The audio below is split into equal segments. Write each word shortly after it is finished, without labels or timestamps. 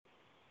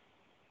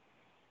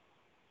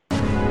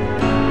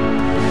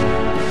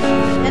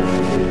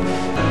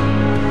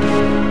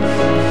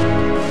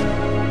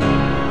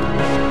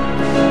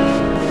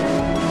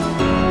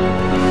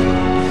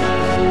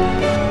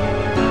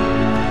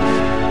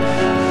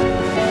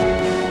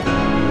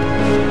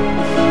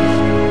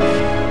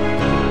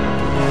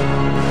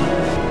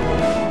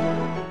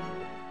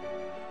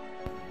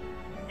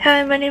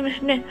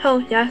is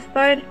Nicole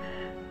Gaspard.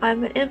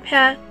 I'm an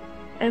empath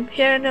and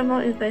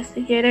paranormal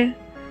investigator.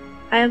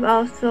 I am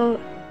also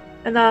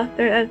an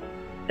author of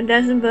a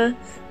dozen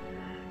books.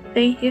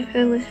 Thank you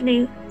for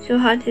listening to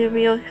Haunted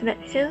Real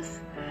Connections,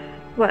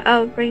 where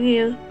I'll bring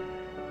you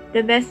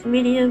the best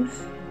mediums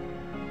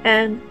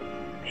and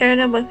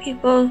paranormal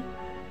people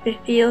the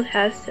field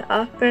has to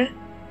offer.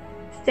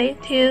 Stay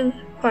tuned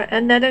for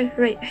another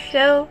great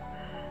show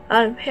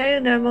on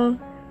Paranormal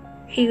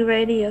King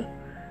Radio.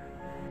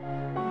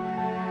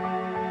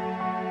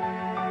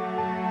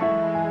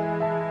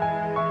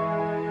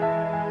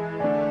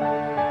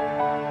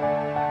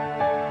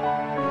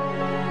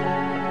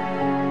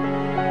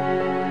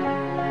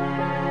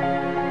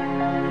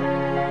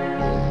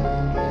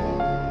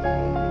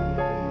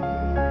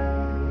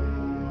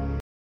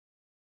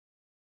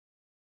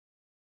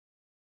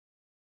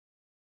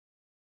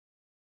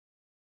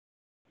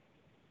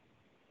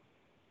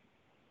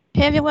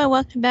 Hey everyone,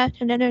 welcome back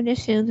to another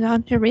edition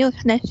on the Real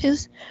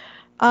Connections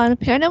on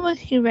Paranormal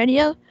King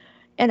Radio,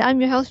 and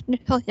I'm your host,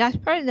 Nicole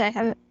Gaspard, and I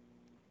have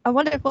a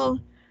wonderful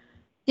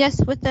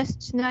guest with us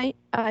tonight,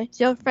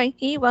 Joe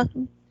Franke.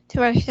 Welcome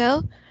to our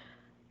show.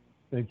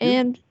 Thank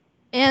you.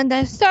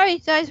 And sorry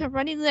guys, we're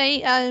running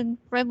late on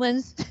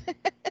Gremlins.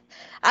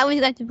 I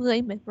always like to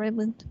blame my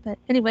Gremlins, but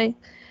anyway.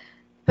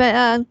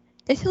 But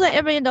just to let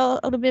everybody know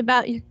a little bit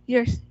about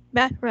your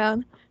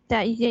background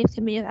that you gave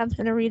to me, I'm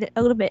going to read it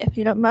a little bit if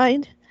you don't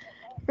mind.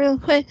 Real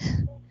quick,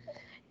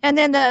 and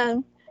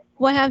then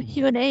we'll have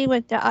Q&A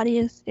with the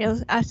audience.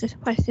 They'll ask us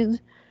questions,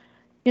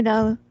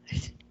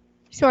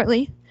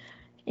 shortly.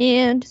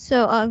 And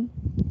so,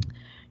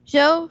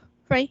 Joe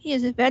Franke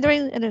is a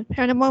veteran in the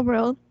paranormal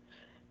world.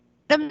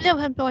 I know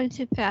I'm going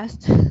too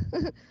fast.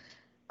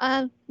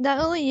 Not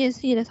only is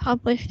he an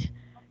accomplished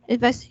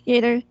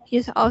investigator, he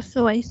is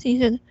also a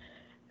seasoned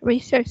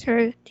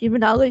researcher,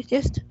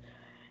 demonologist,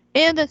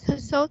 and a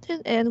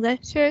consultant and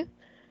lecturer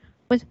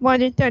with more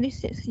than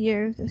 36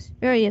 years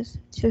experience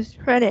to his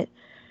credit.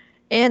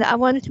 And I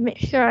wanted to make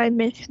sure I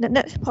mentioned the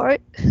next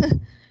part.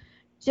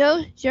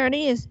 Joe's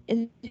journey is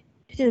into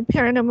the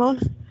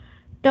paranormal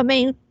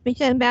domain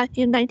began back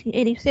in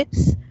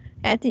 1986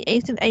 at the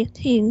age of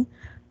 18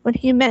 when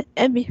he met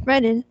and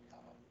befriended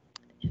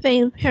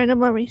famed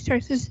paranormal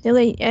researchers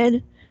Lily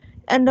Ed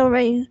and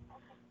Lorraine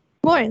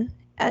Warren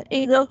at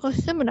a local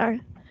seminar.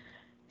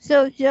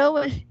 So Joe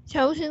was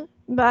chosen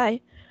by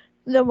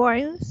the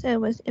Warrens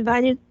and was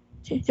invited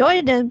to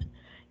join them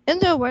in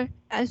their work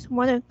as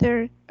one of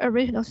their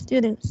original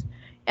students.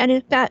 And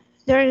in fact,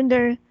 during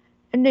their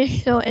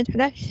initial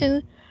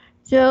introduction,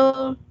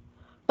 Joe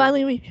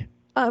finally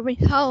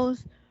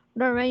recalls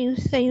Lorraine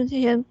saying to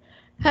him,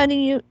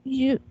 "Honey,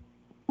 you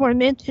were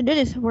meant to do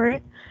this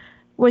work.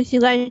 Would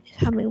you like to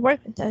come and work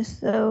with us?"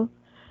 So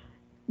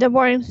the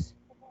Warrens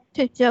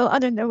took Joe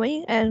under their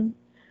wing and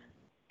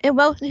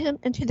welcomed him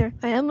into their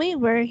family,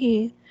 where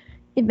he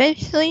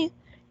eventually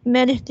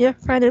met his dear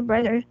friend and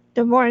brother,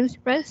 the Warren's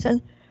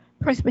grandson,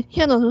 Chris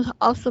McKinnon, who's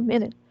also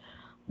been a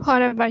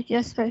part of our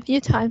guests for a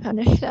few times on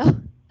the show.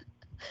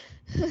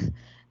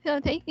 So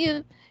thank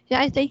you,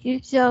 guys. Thank you,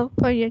 Joe,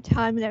 for your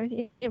time and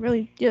everything. I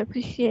really do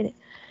appreciate it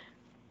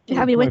to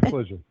have you with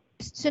us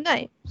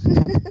tonight.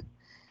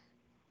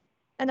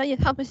 I know you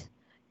accomplished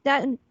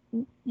that, and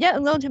yet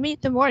alone to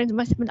meet the Warrens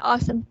must have been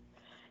awesome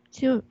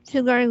to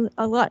learn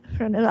a lot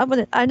from them.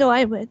 I know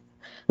I would.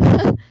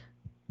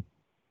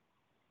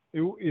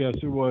 Yes,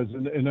 it was,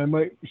 and I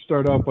might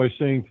start off by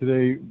saying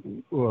today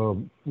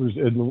was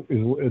Ed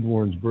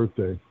Warren's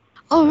birthday.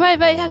 Oh, right,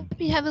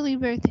 happy heavenly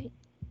birthday.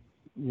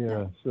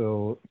 Yeah,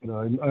 so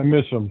I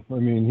miss him. I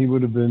mean, he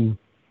would have been,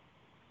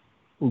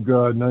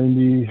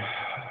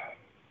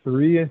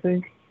 93, I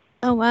think.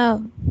 Oh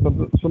wow.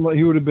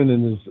 He would have been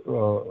in his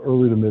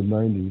early to mid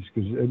 90s,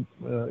 because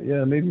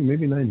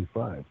maybe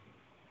 95.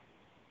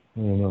 I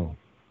don't know.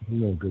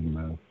 He's no good in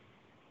math.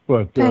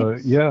 But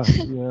yeah.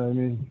 I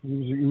mean,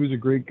 he was a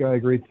great guy,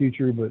 great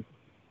teacher. But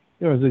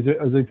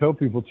as I tell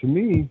people, to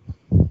me,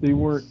 they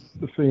weren't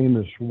the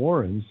famous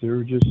Warrens. They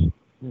were just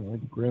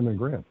like Graham and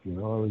Gramp. They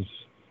were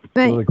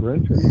like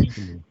grandparents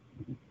to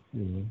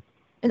me.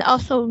 And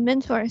also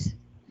mentors.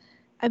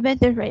 I bet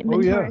they're great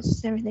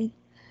mentors. Everything.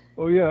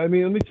 Oh yeah. I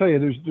mean, let me tell you,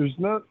 there's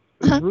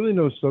really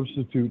no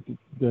substitute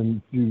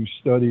than to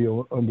study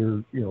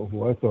under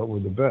who I thought were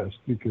the best,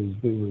 because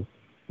they were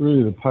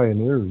really the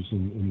pioneers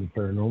in the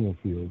paranormal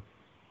field,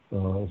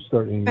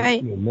 starting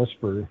in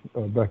Nesper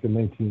back in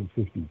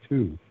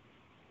 1952.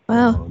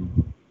 Wow.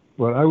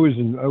 But I was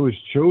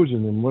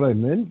chosen, and what I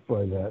meant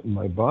by that in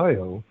my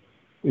bio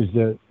is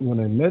that when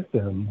I met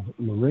them,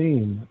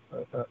 Lorraine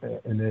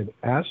and Ed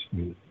asked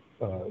me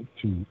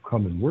to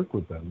come and work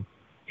with them.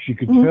 She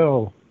could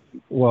tell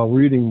while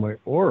reading my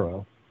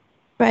aura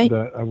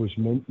that I was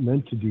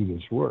meant to do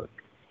this work.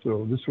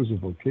 So this was a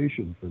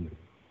vocation for me.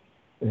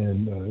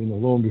 And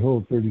lo and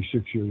behold,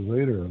 36 years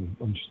later,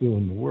 I'm still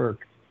in the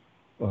work,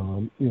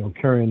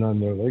 carrying on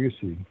their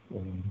legacy.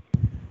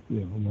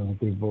 Now that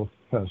they've both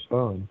passed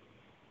on.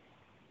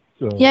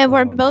 So yeah,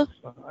 we're both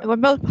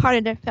part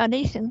of their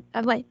foundation.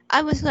 I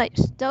was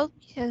stoked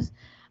because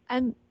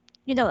I'm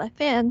a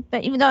fan.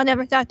 But even though I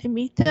never got to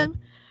meet them,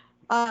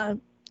 I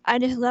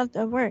just loved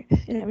their work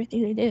and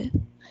everything they did.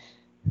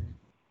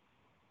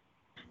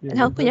 Yeah, And they've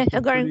hopefully had I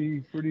some can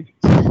learn. pretty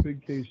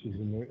big cases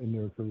in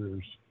their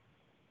careers.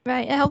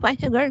 Right, I hope I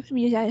can learn from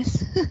you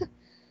guys.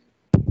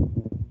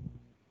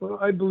 Well,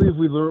 I believe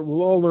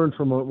we'll all learn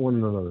from one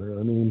another.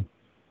 I mean,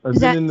 I've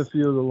been in the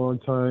Exactly. field a long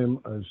time.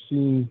 I've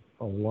seen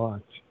a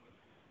lot.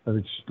 I've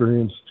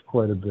experienced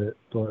quite a bit,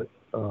 but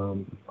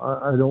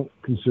I don't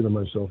consider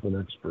myself an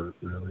expert,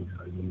 really.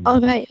 I mean, All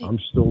right. I'm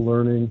still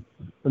learning.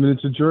 I mean,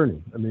 it's a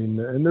journey. I mean,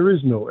 and there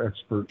is no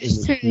expert in It's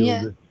this true,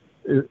 field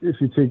yeah. if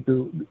you take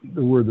the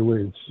word the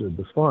way it's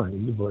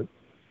defined. But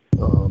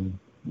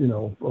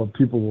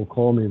people will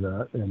call me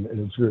that, and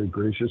it's very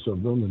gracious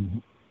of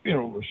them,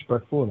 and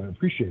respectful, and I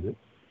appreciate it.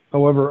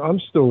 However, I'm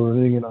still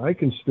learning, and I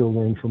can still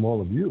learn from all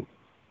of you.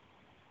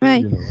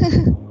 Right.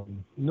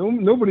 No,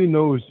 nobody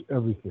knows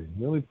everything.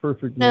 The only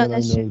perfect No, man I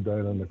that's true. know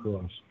died on the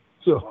cross.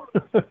 So,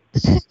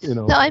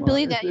 No, I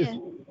believe that, yeah.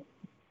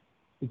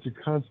 it's a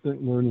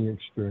constant learning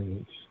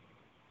experience,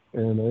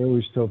 and I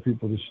always tell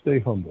people to stay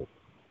humble.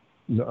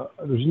 No,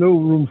 there's no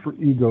room for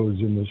egos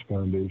in this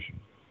foundation.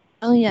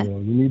 Oh, yeah.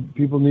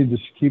 People need to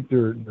keep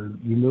their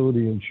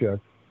humility in check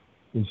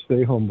and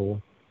stay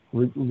humble,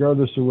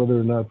 regardless of whether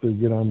or not they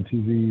get on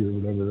TV or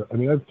whatever. I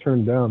mean, I've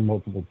turned down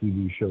multiple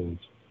TV shows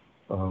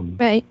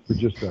Right. for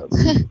just that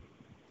reason.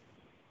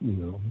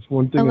 It's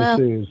one Oh, thing I well.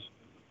 say is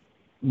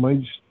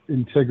my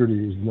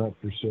integrity is not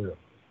for sale.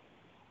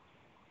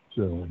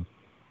 So,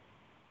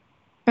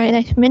 Right,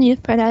 I commend you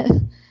for that.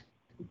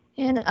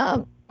 And,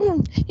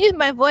 use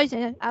my voice,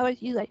 and I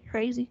was you like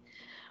crazy.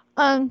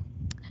 Um,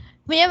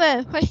 we have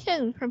a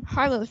question from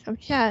Carlos from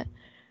chat.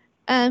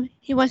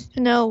 He wants to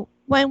know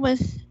when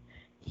was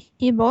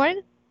he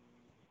born?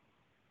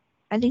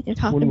 I think they're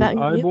talking when was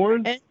about I you or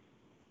born? Ed.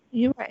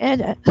 You or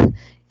Ed.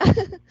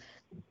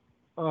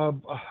 Uh,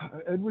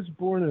 Ed was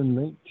born in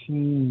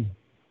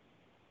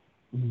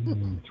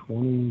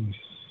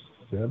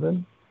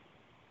 1927,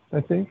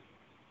 I think.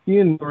 He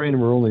and Lorraine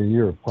were only a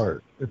year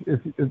apart. If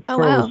Oh,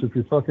 Carlos, wow. if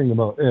you're talking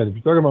about Ed, if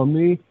you're talking about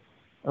me,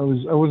 I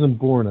wasn't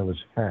born. I was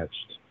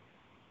hatched.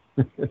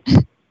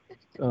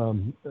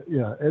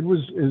 Yeah, Ed was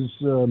is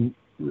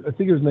I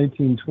think it was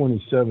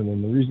 1927,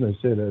 and the reason I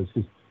say that is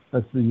because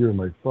that's the year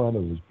my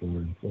father was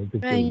born. So I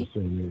think they're the Right.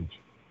 same age.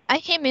 I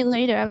came in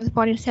later. I was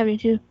born in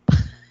 72.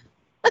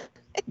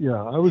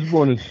 Yeah, I was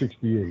born in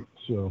 '68,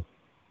 so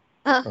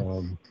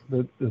Uh,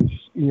 that's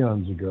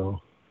eons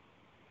ago.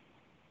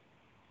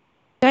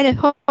 and of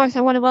course,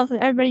 I want to welcome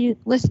everybody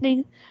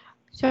listening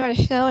to our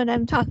show, and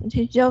I'm talking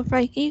to Joe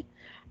Franke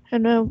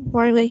from the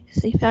War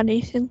Legacy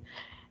Foundation.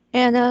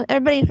 And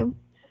everybody from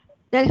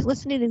that is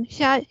listening in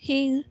chat,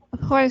 King,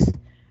 of course,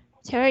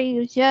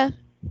 Terry, Jeff,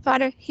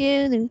 Father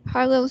King, and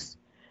Carlos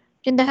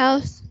in the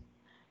house.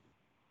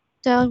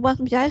 So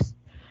welcome, guys.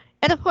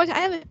 And of course, I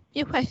have a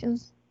few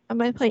questions on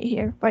my plate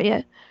here for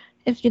you,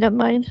 if you don't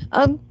mind.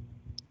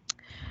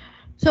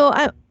 So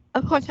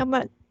of course, I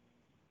want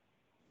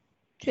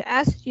to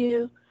ask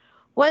you,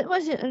 what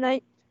was it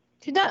like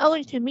to not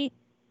only to meet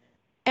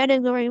Ed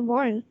and Lorraine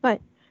Warren,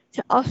 but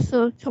to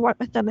also to work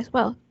with them as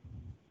well?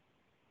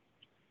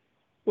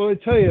 Well, I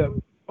tell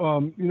you,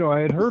 I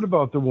had heard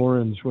about the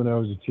Warrens when I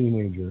was a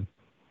teenager,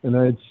 and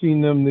I had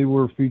seen them. They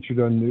were featured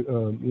on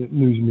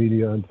news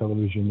media, on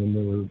television, and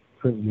they were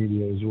print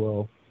media as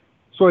well.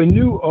 So I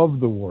knew of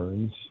the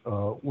Warrens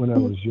when I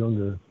was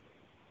younger.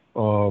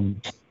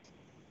 Um,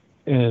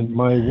 and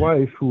my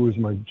wife, who was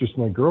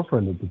my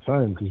girlfriend at the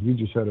time, because we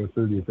just had our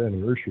 30th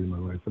anniversary, my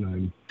wife and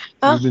I,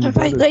 Oh, we've been together since.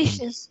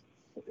 congratulations.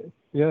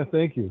 Yeah,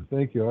 thank you.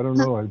 I don't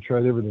know. I've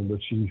tried everything,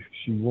 but she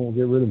won't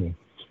get rid of me.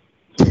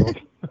 So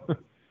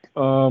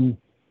Um,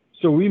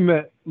 so we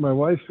met my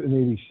wife in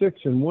 '86,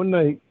 and one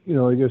night,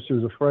 I guess it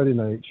was a Friday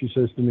night. She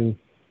says to me,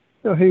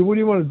 "Hey, what do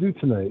you want to do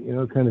tonight?"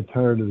 Kind of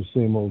tired of the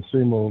same old,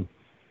 same old.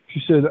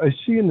 She said, "I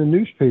see in the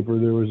newspaper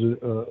there was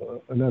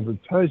an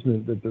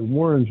advertisement that the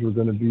Warrens were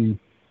going to be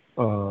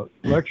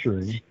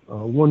lecturing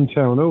one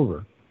town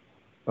over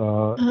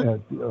at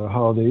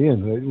Holiday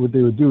Inn. What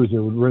they would do is they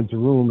would rent a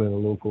room at a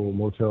local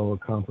motel or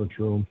conference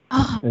room,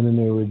 Oh, and then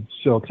they would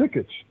sell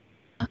tickets."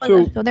 let's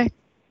So go there.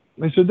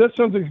 I said, that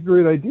sounds like a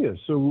great idea.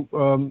 So,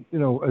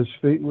 as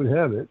fate would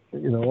have it,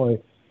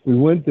 we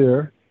went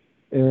there,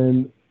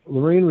 and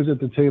Lorraine was at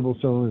the table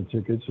selling the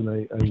tickets, and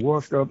I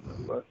walk up,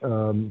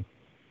 um,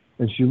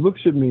 and she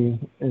looks at me,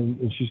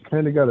 and she's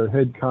kind of got her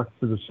head cocked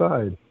to the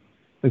side,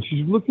 and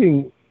she's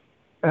looking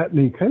at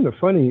me kind of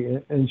funny,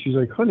 and she's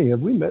like, "Honey,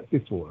 have we met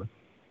before?"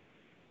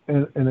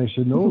 And I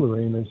said, "No,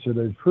 Lorraine." I said,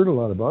 "I've heard a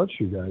lot about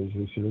you guys."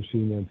 I said, "I've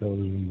seen you on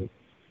television, but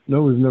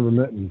no, we've never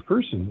met in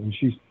person." And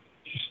she's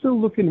still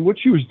looking. What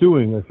she was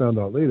doing, I found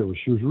out later, was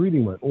she was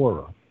reading my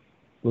aura.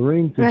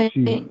 Lorraine could Right.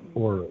 see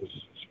auras,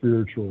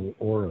 spiritual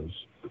auras,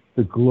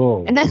 the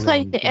glow And that's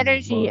like around the my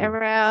energy body.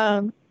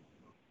 around.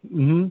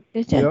 Hmm.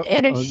 It's just Yep.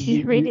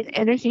 energy, reading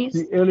energies.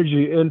 The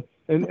energy, and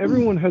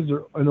everyone has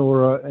an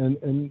aura,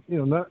 and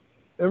not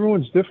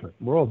everyone's different.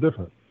 We're all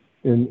different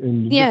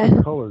in Yeah.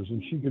 different colors,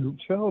 and she could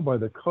tell by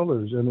the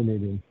colors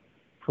emanating.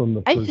 from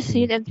the I used to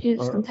see person them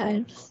too uh,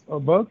 sometimes.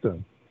 about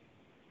them.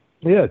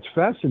 Yeah, it's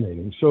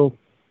fascinating. So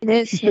It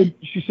is, yeah.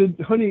 she said,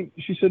 honey,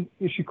 she said,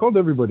 she called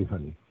everybody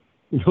honey,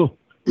 you know,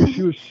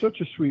 she was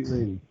such a sweet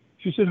lady.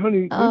 She said,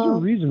 honey, there's a Oh,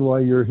 reason why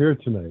you're here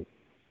tonight.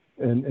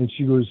 And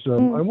she goes,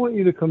 mm, I want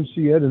you to come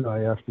see Ed and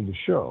I after the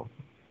show.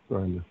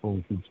 Sorry, my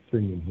phone keeps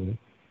pinging here.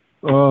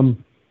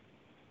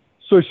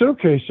 So I said,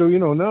 okay. So,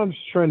 now I'm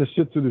just trying to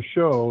sit through the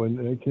show and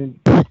I can't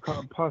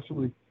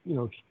possibly,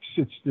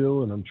 sit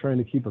still and I'm trying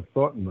to keep a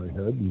thought in my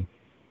head.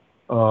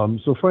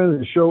 And so finally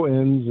the show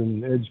ends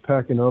and Ed's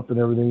packing up and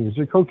everything. He's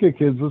like, okay,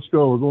 kids, let's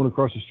go. We're going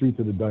across the street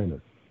to the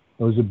diner.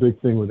 That was a big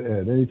thing with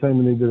Ed. Anytime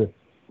when they did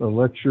a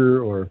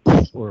lecture or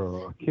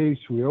a case,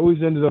 we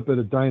always ended up at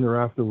a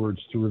diner afterwards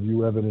to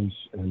review evidence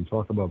and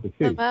talk about the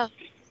oh case. wow.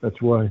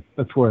 That's why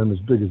I'm as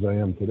big as I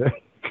am today,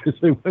 because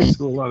I went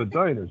to a lot of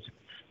diners.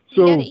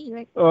 You gotta So, eat,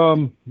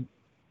 right?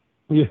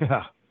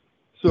 yeah.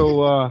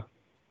 So,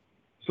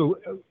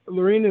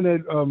 Lorraine and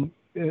Ed,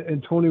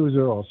 and Tony was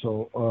there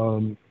also.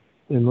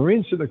 And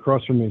Lorraine's sitting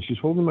across from me, and she's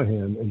holding my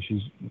hand, and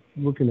she's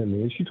looking at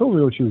me, and she told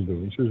me what she was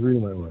doing. She was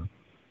reading my aura.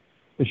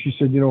 And she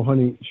said,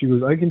 honey, she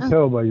goes, I can Oh,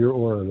 tell by your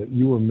aura that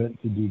you were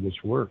meant to do this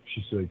work.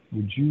 She said,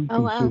 would you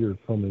oh wow. consider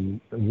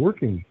coming and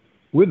working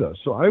with us?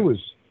 So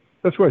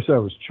that's why I said I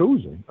was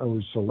chosen. I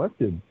was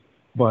selected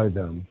by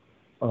them.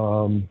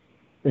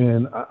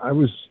 And I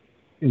was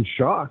in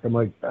shock. I'm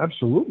like,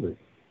 absolutely.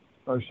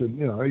 I said,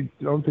 I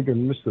don't think I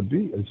missed a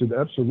beat. I said,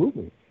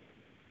 absolutely.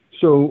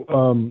 So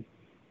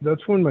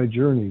that's when my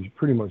journey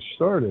pretty much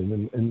started.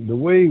 And the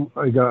way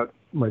I got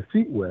my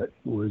feet wet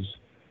was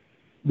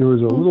there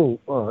was a Mm,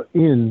 little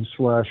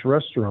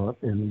inn/restaurant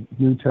in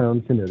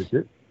Newtown,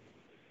 Connecticut,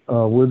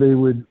 where they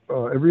would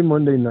every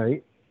Monday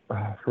night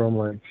from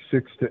like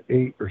 6 to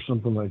 8 or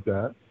something like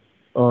that.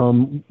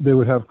 They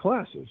would have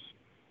classes,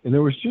 and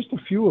there was just a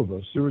few of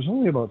us. There was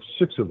only about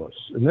 6 of us,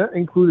 and that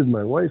included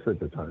my wife at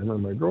the time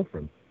and my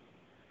girlfriend.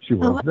 She oh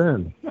was wow.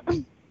 then,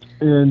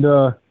 and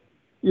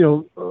you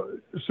know,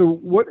 so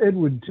what Ed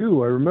would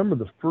do, I remember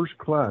the first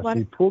class. What?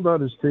 He pulled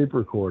out his tape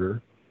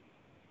recorder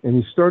and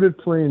he started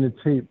playing the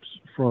tapes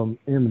from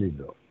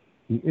Amityville,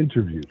 the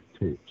interview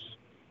tapes.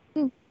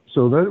 Mm,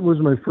 So that was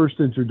my first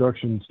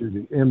introduction to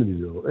the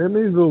Amityville.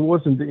 Amityville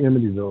wasn't the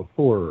Amityville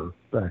horror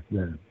back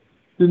then.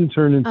 Didn't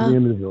turn into the oh,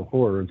 Amityville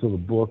horror until the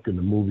book and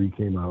the movie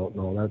came out and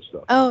all that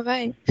stuff. oh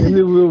right.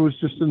 Amityville was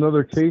just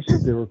another case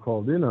that they were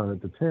called in on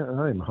at the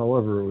time.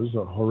 However, it was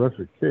a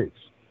horrific case.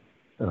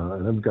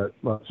 And I've got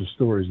lots of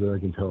stories that I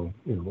can tell,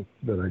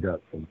 that I got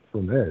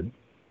from Ed.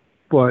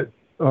 But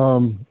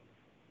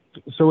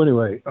so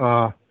anyway,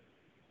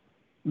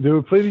 they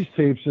would play these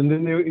tapes, and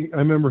then I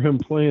remember him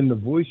playing the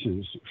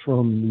voices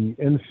from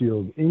the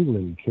Enfield,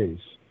 England case,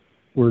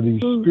 where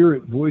these Mm,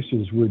 spirit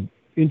voices would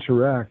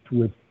interact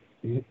with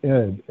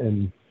Ed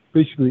and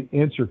basically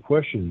answer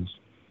questions.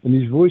 And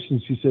these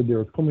voices, he said, they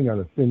were coming out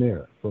of thin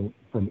air from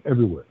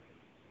everywhere.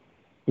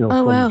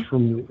 oh From wow.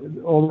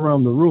 all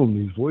around the room,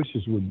 these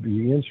voices would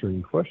be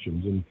answering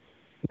questions, and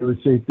they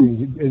would say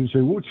things, and he'd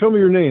say, "Well, tell me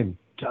your name,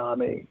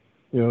 Tommy."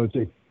 It'd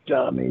say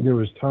Tommy. There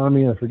was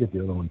Tommy. I forget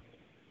the other one.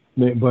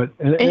 But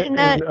Isn't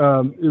that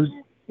it was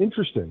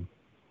interesting.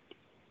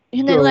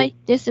 isn't that So like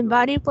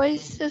disembodied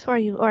voices or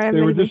they were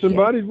everybody would hear?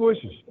 disembodied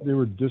voices. They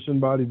were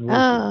disembodied voices.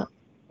 Oh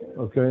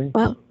Okay,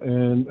 wow.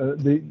 and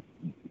and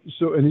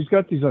he's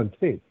got these on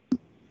tape.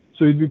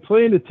 So he'd be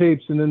playing the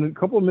tapes, and then a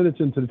couple of minutes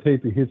into the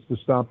tape, he hits the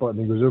stop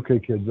button. He goes, "Okay,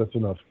 kids, that's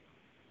enough."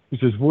 He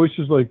says,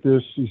 "Voices like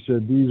this," he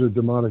said, "these are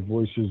demonic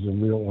voices,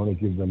 and we don't want to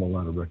give them a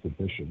lot of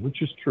recognition,"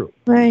 which is true.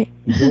 Right.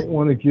 You don't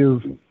want to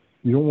give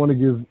you don't want to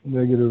give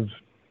negative,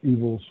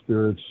 evil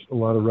spirits a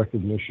lot of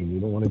recognition. You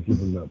don't want to give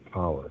them that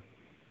power.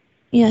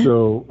 Yeah.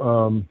 So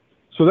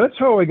that's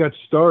how I got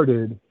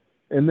started,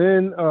 and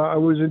then I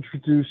was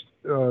introduced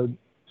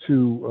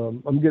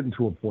to. I'm getting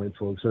to a point,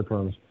 folks. I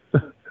promise.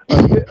 I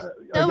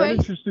No got worries.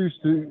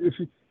 introduced to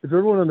if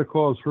everyone on the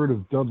call has heard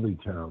of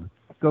Dudleytown,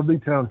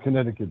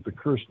 Connecticut, the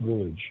cursed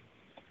village.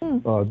 Hmm.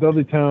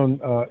 Dudleytown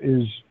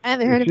is I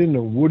haven't heard it's of it. in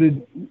a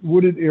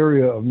wooded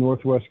area of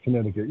northwest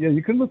Connecticut. Yeah,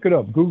 you can look it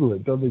up. Google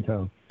it,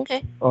 Dudleytown.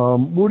 Okay.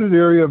 Wooded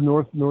area of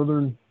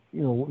northern,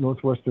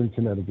 northwestern I'm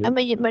Connecticut.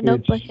 gonna get my It's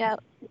notebook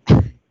out.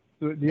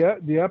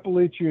 the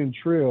Appalachian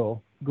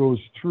Trail goes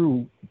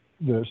through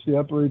this. The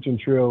Appalachian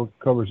Trail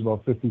covers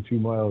about 52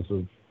 miles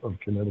of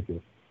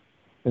Connecticut,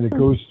 and it Hmm.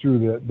 goes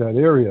through that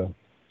area.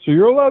 So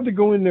you're allowed to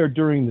go in there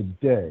during the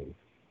day.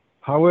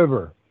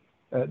 However,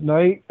 at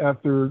night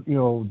after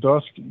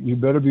dusk, you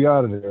better be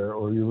out of there,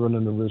 or you're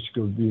running the risk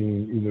of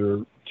being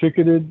either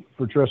ticketed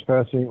for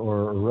trespassing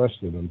or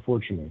arrested.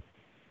 Unfortunately,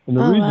 and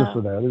the Oh reason wow.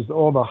 for that is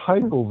all the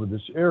Hmm. hype over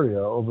this area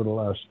over the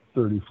last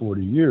 30,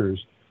 40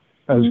 years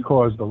has Hmm.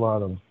 caused a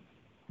lot of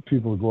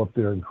people to go up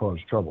there and cause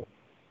trouble.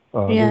 Yeah,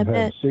 I They've had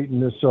bet.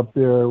 Satanists up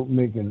there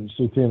making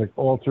satanic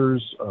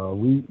altars.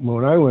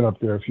 When I went up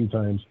there a few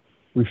times,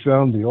 we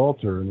found the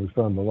altar and we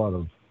found a lot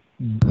of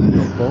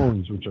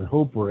bones, which I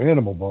hope were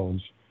animal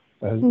bones.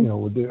 As Hmm.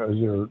 as there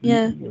were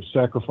Yeah.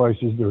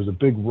 sacrifices, there was a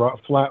big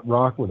flat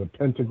rock with a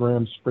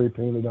pentagram spray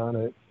painted on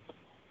it.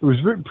 It was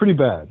pretty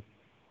bad.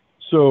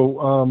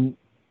 So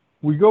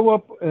we go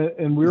up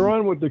and we're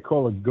on what they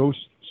call a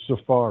ghost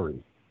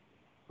safari.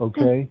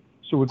 Okay.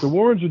 So what the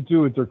Warrens would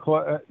do at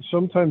their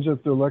sometimes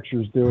at their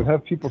lectures, they would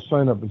have people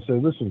sign up and say,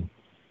 "Listen,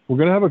 we're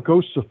going to have a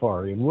ghost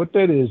safari." And what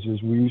that is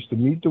we used to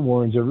meet the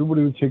Warrens.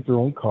 Everybody would take their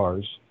own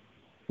cars.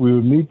 We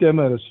would meet them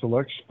at a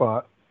select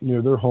spot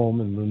near their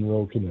home in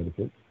Monroe,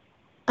 Connecticut,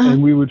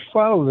 and we would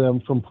follow them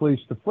from place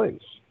to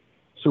place.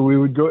 So we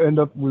would end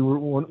up. We were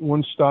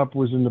one stop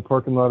was in the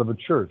parking lot of a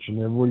church, and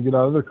everyone would get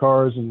out of their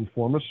cars and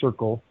form a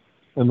circle,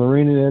 and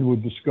Lorraine and Ed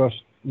would discuss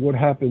what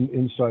happened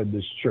inside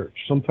this church.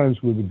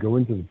 Sometimes we would go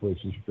into the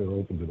places if they were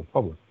open to the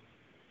public,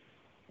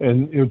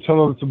 and it would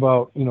tell us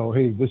about,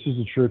 hey, this is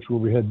the church where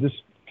we had this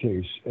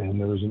case, and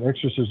there was an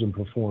exorcism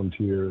performed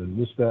here, and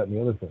this, that, and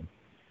the other thing.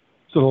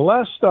 So the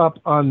last stop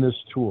on this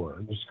tour,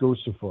 this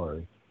ghost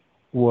safari,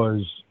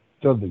 was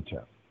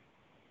Dudleytown.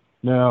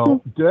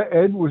 Now,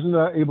 Ed was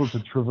not able to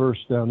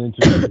traverse down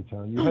into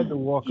Dudleytown. You had to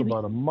walk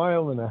about 1.5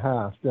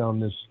 miles down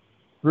this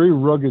very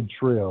rugged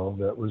trail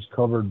that was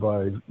covered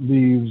by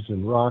leaves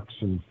and rocks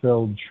and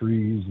felled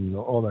trees and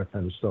all that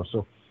kind of stuff.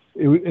 So,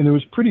 it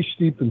was pretty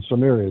steep in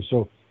some areas.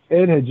 So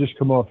Ed had just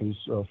come off his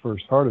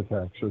first heart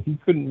attack, so he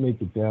couldn't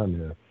make it down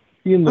there.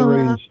 He and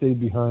Lorraine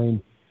stayed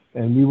behind,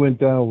 and we went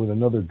down with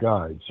another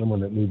guide, someone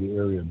that knew the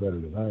area better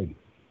than I did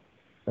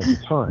at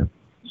the time.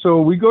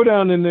 So we go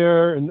down in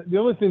there, and the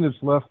only thing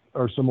that's left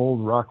are some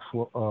old rock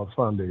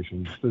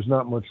foundations. There's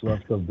not much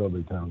left of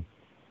Dudleytown.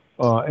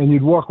 And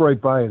you'd walk right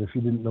by it if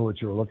you didn't know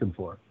what you were looking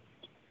for.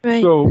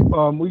 Right.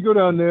 So we go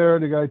down there.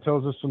 The guy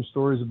tells us some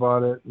stories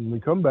about it, and we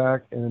come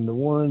back, and the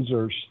Warrens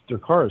their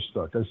car is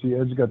stuck. I see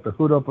Ed's got the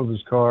hood up of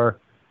his car.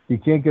 He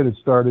can't get it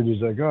started.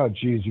 He's like, "Oh,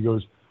 geez." He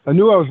goes, "I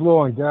knew I was low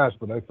on gas,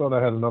 but I thought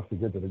I had enough to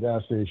get to the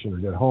gas station or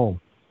get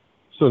home."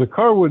 So the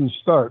car wouldn't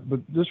start, but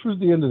this was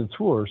the end of the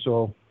tour.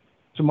 So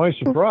to my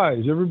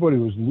surprise, everybody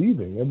was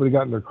leaving. Everybody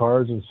got in their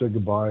cars and said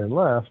goodbye and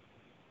left.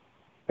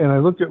 And I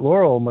looked at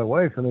Laurel, my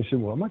wife, and I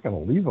said, "Well, I'm not going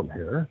to leave them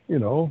here,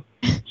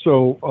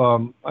 So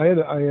I had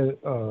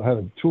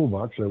a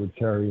toolbox I would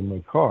carry in my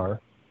car.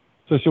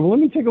 So I said, "Well, let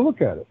me take a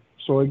look at it."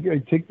 So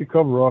I take the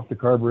cover off the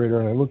carburetor,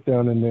 and I look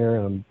down in there,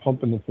 and I'm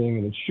pumping the thing,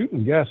 and it's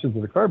shooting gas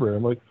into the carburetor.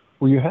 I'm like,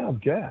 "Well, you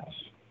have gas."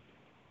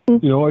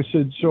 I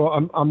said, so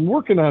I'm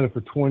working on it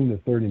for 20 to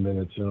 30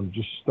 minutes, and I'm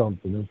just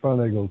stumped. And then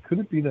finally I go, "Could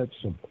it be that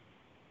simple?"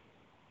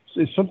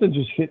 So something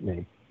just hit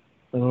me.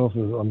 I don't know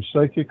if I'm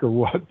psychic or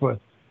what, but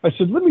I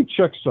said, "Let me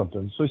check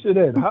something." So I said,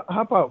 "Ed,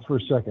 hop out for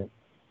a second."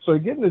 So I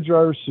get in the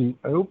driver's seat,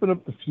 I open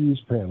up the fuse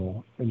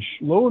panel, and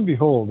lo and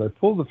behold, I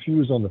pull the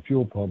fuse on the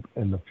fuel pump,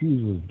 and the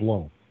fuse was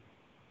blown.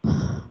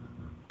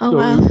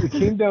 It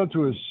came down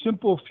to a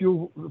simple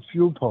fuel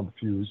pump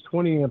fuse,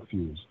 20-amp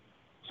fuse.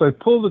 So I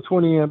pull the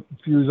 20-amp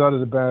fuse out of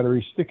the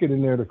battery, stick it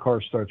in there, the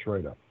car starts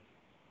right up.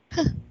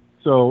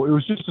 So it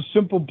was just a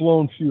simple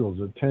blown fuse,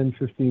 a 10,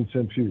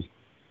 15-cent fuse.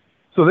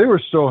 So they were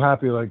so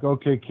happy, like,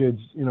 "Okay,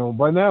 kids,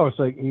 by now it's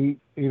like 8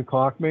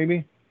 o'clock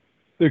maybe.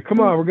 They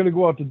come on, we're going to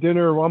go out to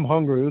dinner. I'm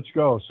hungry. Let's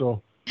go."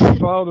 So I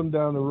followed them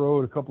down the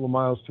road a couple of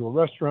miles to a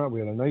restaurant. We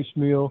had a nice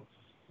meal.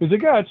 He's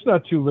like, "It's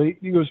not too late."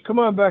 He goes, "Come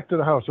on back to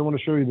the house. I want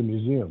to show you the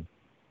museum."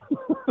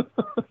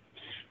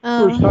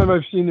 First time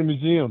I've seen the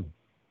museum.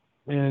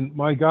 And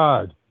my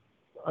God,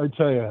 I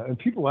tell you, and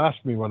people ask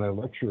me when I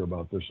lecture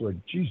about this, like,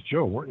 "Geez,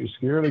 Joe, weren't you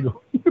scared?" I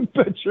go, "You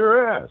bet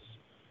your ass.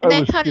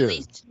 That kind of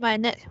leads to my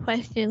next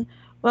question.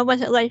 What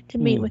was it like to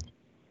meet with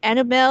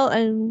Annabelle,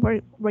 and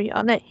were you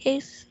on that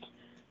case?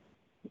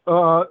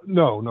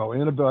 No.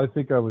 Annabelle, I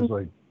think I was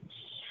like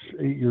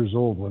 8 years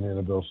old when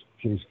Annabelle's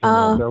case came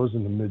out. That was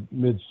in the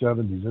mid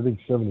 70s, I think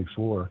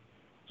 74.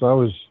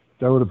 So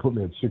that would have put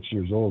me at 6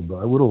 years old, but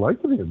I would have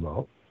liked to be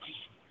involved.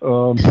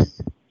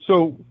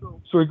 So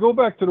I go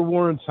back to the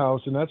Warrens'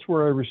 house, and that's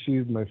where I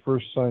received my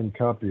first signed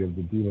copy of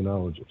The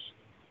Demonologist.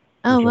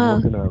 Which I'm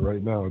looking at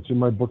right now. It's in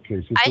my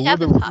bookcase. It's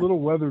a little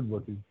weathered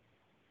looking.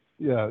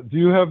 Yeah. Do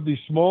you have the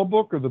small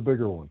book or the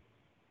bigger one?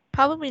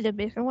 Probably the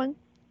bigger one.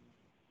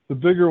 The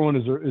bigger one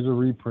is a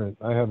reprint.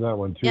 I have that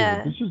one too. Yeah.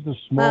 But this is the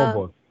small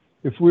book.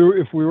 If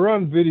we were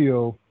on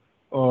video,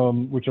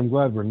 which I'm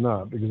glad we're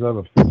not, because I have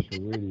a face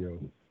for radio,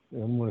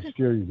 and I'm going to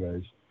scare you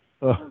guys.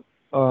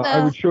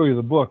 I would show you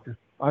the book.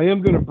 I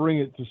am going to bring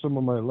it to some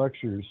of my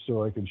lectures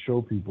so I can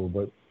show people.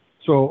 But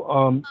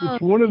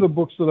it's one of the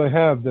books that I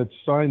have that's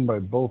signed by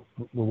both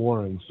the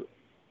Warrens.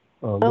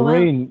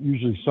 Lorraine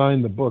usually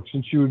signed the book,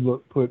 since she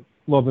would put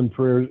 "Love and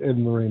Prayers, Ed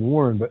and Lorraine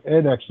Warren," but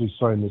Ed actually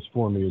signed this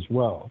for me as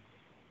well.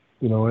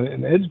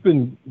 And Ed's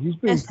he's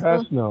been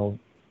passed now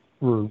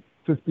for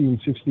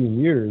 15, 16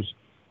 years.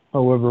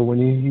 However, when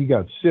he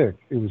got sick,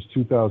 it was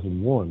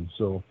 2001.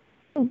 So,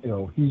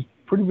 he's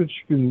pretty much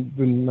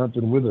not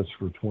been with us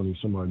for 20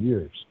 some odd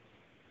years.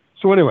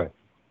 So anyway,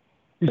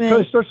 he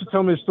starts to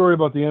tell me a story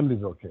about the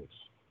Amityville case.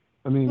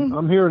 I mean,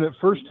 I'm hearing it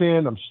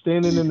firsthand. I'm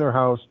standing in their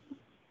house,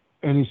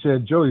 and he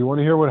said, "Joe, you want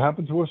to hear what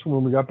happened to us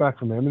when we got back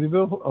from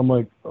Amityville?" I'm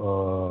like,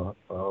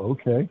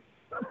 okay.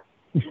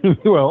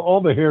 Well, all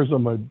the hairs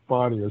on my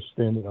body are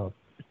standing up.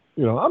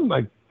 I'm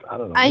like, I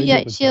don't know. I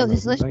get chills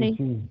just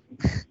listening.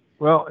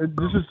 Well,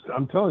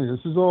 I'm telling you,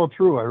 this is all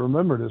true. I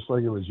remember this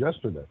like it was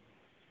yesterday.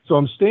 So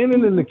I'm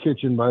standing in the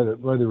kitchen by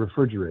the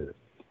refrigerator.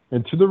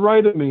 And to the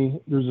right of me,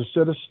 there's a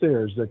set of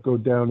stairs that go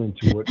down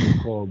into what they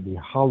call the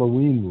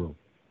Halloween room.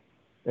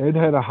 Ed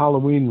had a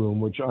Halloween room,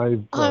 which All right,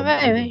 I've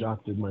right.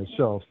 adopted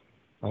myself.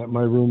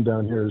 My room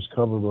down here is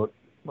covered with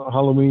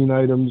Halloween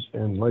items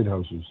and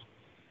lighthouses.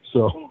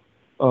 So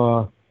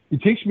he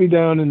takes me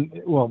down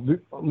and, well,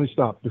 let me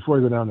stop before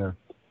I go down there.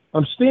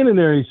 I'm standing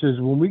there. He says,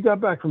 when we got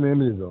back from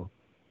Amityville,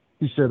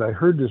 he said, I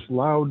heard this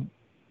loud,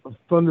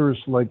 thunderous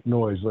like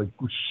noise, like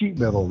sheet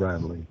metal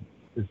rattling.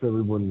 If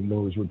everyone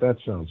knows what that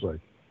sounds like.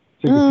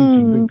 Take a big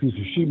Mm, piece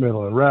of sheet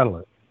metal and rattle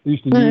it. They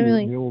used to not use it in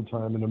really. the old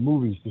time in the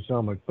movies to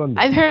sound like thunder.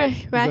 I've heard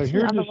He says, I scratching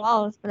heard on the this.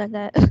 walls, but like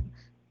that.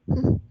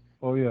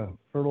 Oh yeah,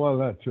 heard a lot of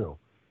that too.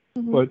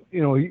 Hmm. But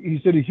he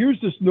said he hears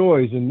this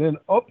noise, and then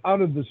up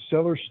out of the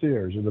cellar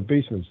stairs or the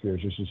basement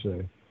stairs, I should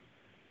say.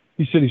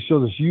 He said he saw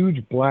this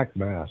huge black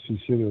mass.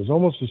 He said it was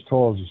almost as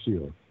tall as the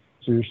ceiling.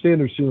 So your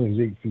standard ceiling is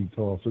 8 feet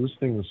tall. So this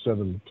thing was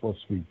 7+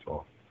 feet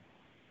tall.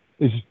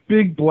 This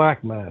big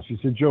black mass. He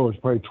said, Joe, it's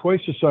probably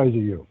twice the size of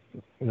you.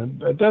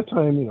 And at that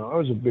time, I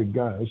was a big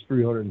guy. I was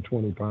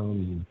 320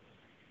 pounds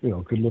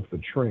and, could lift a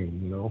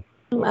train,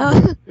 But,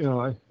 Well,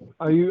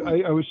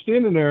 I was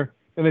standing there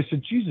and I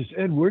said, Jesus,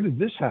 Ed, where did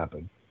this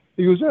happen?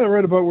 He goes, yeah,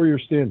 right about where you're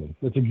standing.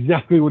 That's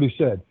exactly what he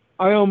said.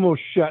 I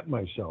almost shat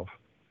myself.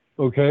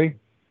 Okay?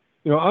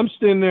 I'm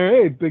standing there,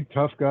 hey, big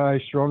tough guy,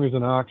 strong as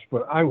an ox,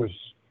 but I was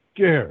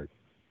scared.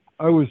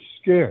 I was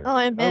scared. oh,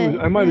 I I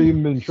bet. might have Yeah.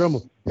 even been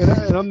trembling. And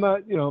I'm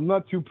not, I'm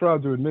not too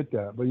proud to admit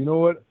that. But you know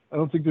what? I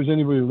don't think there's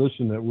anybody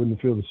listening that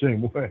wouldn't feel the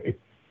same way.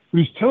 But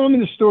he's telling me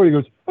the story. He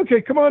goes,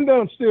 okay, come on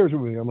downstairs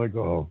with me. I'm like,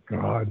 oh,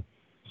 God.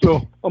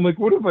 So I'm like,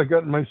 what have I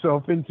gotten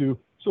myself into?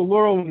 So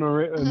Laurel and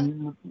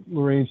Uh-huh.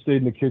 Lorraine stayed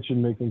in the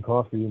kitchen making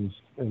coffee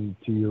and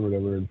tea or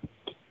whatever. And,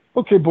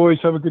 okay, boys,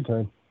 have a good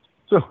time.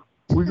 So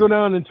we go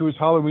down into his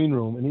Halloween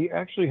room, and he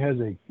actually has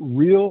a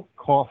real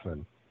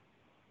coffin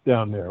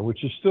down there,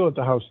 which is still at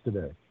the house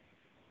today.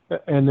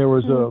 And there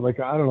was Mm.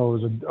 I don't know,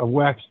 it was a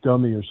wax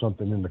dummy or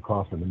something in the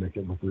coffin to make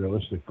it look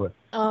realistic. But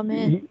Oh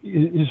man,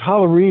 his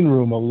Halloween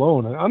room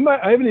alone,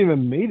 I haven't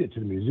even made it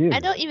to the I museum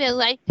yet. don't even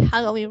like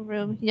Halloween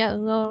rooms, yet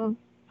alone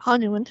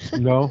Hollywood.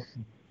 No,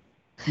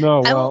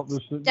 no. I Well, won't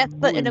this step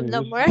foot in believe them me,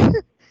 no this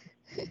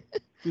more.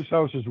 this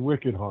house is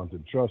wicked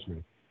haunted. Trust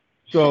me.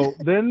 So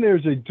then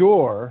there's a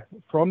door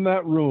from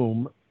that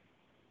room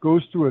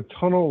goes through a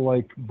tunnel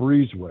like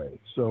breezeway.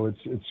 So it's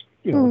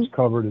Mm. it's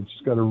covered.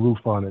 It's got a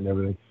roof on it and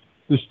everything.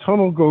 This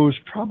tunnel goes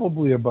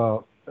probably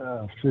about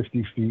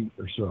 50 feet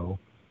or so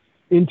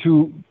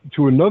into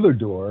to another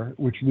door,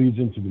 which leads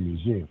into the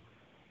museum.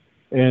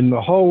 And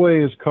the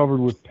hallway is covered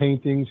with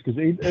paintings because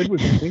Ed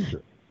was a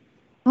painter.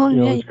 Oh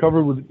yeah. It's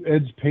covered with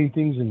Ed's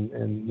paintings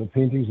and the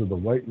paintings of the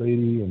White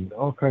Lady and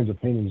all kinds of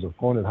paintings of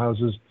haunted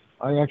houses.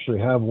 I actually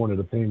have one of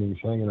the paintings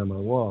hanging on my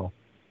wall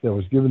that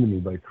was given to me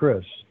by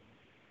Chris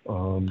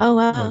Oh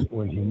wow.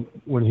 when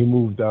he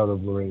moved out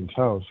of Lorraine's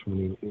house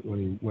when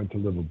he went to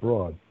live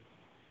abroad.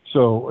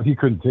 So he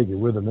couldn't take it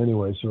with him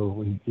anyway,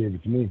 so he gave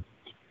it to me.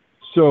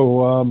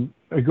 So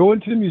I go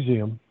into the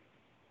museum,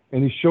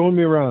 and he's showing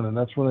me around, and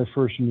that's when I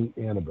first meet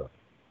Annabelle,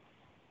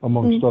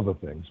 amongst Mm. other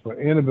things. But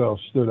Annabelle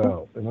stood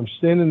out, and I'm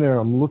standing there,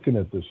 I'm looking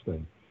at this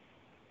thing,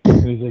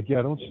 and he's like,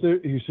 "Yeah, don't stare."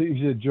 He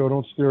said, "Joe,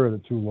 don't stare at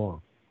it too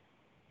long."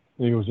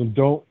 And he goes, "And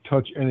don't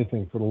touch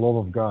anything for the love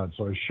of God."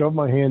 So I shove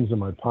my hands in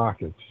my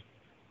pockets.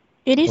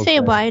 Did he say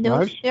Okay, why now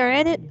don't stare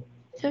at it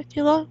for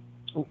too long?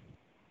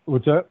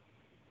 what's that?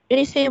 Did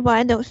he say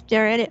why don't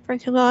stare at it for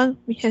too long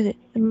because it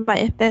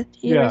might affect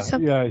you or Yeah,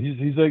 something? yeah.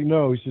 He's like,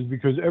 no. He says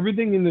because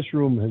everything in this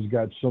room has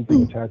got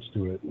something Mm. attached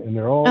to it, and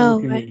they're all Oh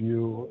looking at right.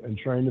 you and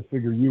trying to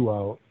figure you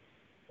out.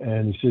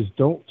 And he says,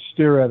 don't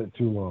stare at it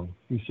too long.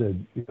 He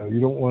said, you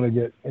don't want to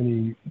get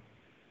any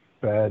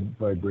bad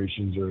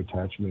vibrations or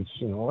attachments.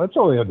 That's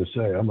all he had to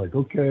say. I'm like,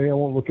 okay, I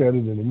won't look at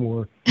it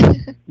anymore.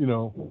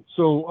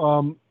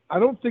 So I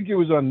don't think it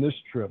was on this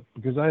trip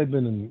because I had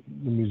been in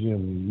the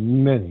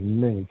museum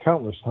many,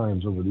 countless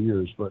times over the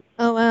years. But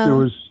Oh there wow.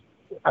 was,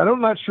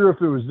 I'm not sure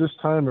if it was this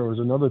time or it was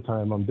another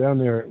time. I'm down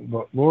there,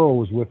 but Laurel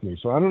was with me,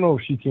 so I don't know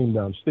if she came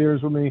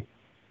downstairs with me.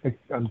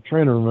 I'm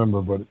trying to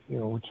remember, but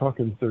we're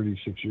talking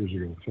 36 years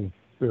ago, so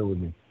bear with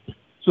me.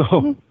 So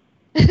Mhm.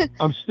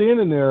 I'm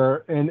standing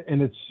there, and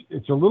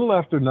it's a little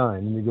after 9,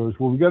 and he goes,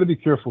 "Well, we got to be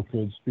careful,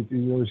 kids."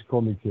 He always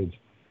called me kids.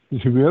 He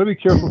said, "We got to be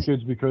careful,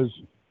 kids, because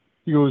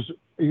he goes,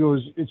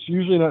 it's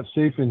usually not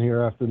safe in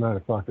here after 9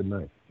 o'clock at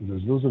night. He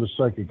goes, those are the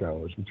psychic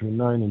hours between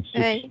 9 and 6,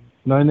 Right.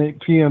 8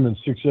 p.m. and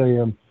 6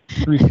 a.m.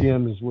 3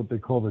 p.m. is what they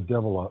call the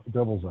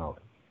devil's hour.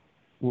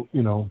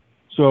 Well,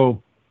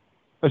 So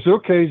I said,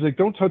 okay. He's like,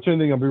 don't touch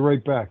anything. I'll be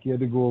right back. He had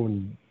to go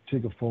and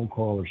take a phone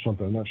call or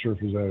something. I'm not sure if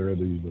he was out or had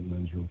to use the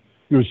men's room.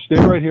 He goes, stay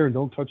right here and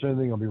don't touch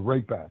anything. I'll be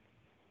right back.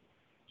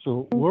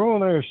 So Mm. Laurel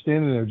and I are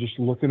standing there just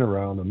looking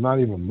around. I'm not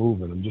even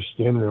moving. I'm just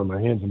standing there with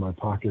my hands in my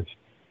pockets.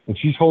 And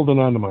she's holding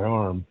on to my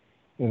arm.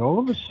 And all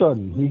of a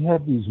sudden, he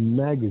had these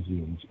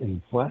magazines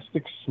in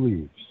plastic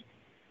sleeves.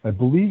 I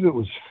believe it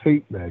was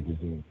Fate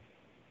magazine.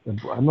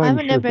 I'm not I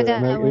even sure if remember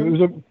that that it one.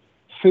 was a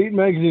Fate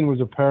magazine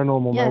was a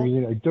paranormal Yeah,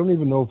 magazine. I don't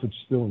even know if it's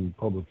still in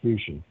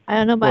publication, I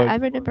don't know, but but I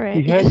remember he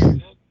it.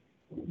 had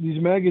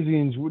these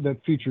magazines that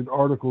featured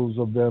articles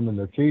of them and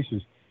their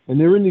cases, and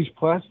they're in these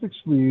plastic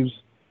sleeves,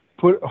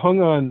 put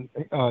hung on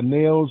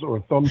nails or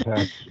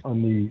thumbtacks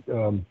on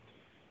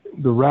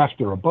the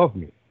rafter above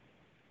me.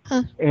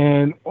 Huh.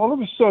 And all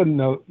of a sudden,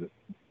 now,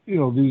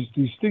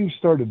 these things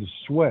started to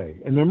sway,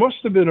 and there must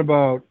have been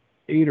about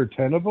 8 or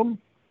 10 of them.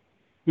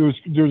 There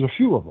was a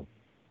few of them,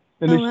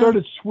 and Oh they wow.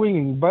 started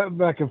swinging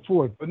back and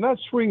forth, but not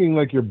swinging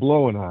like you're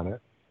blowing on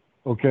it.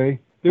 Okay,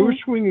 they were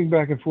Oh, swinging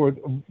back and forth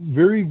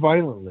very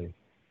violently.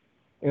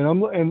 And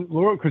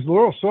Laurel, because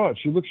Laurel saw it,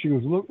 she looked. She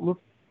goes, look,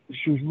 look.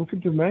 She was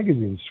looking through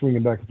magazines,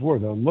 swinging back and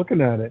forth. I'm looking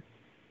at it.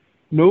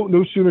 No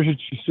sooner had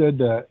she said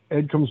that,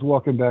 Ed comes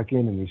walking back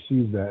in and he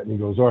sees that and he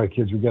goes, "All right,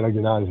 kids, we gotta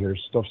get out of here.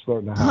 Stuff's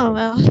starting to oh happen."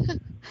 well.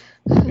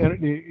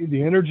 And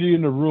the energy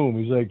in the room,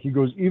 he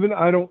goes, "Even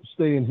I don't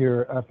stay in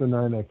here after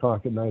 9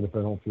 o'clock at night if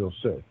I don't feel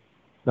safe."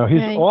 Now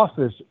his Right.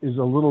 office is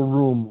a little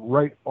room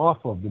right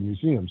off of the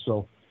museum,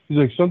 so he's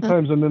like, Huh.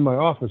 sometimes I'm in my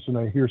office and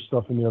I hear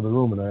stuff in the other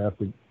room and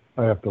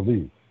I have to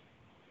leave.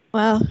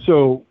 Wow.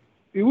 So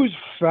it was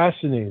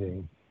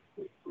fascinating.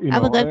 I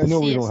would love I to know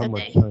we see it don't have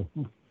much someday.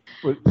 time,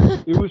 but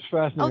it was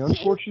fascinating. Okay.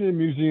 Unfortunately, the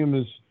museum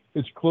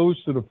it's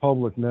closed to the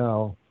public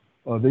now.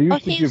 They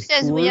used to Okay, give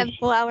says we tours. have a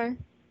full hour.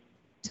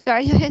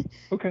 Sorry. Go ahead.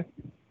 Okay,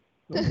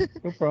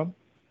 no problem.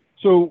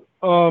 So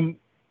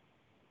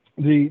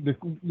the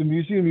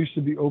museum used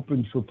to be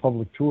open for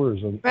public tours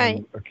Right.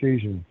 on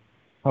occasion.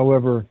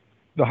 However,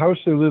 the house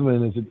they live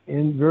in is at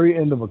the very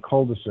end of a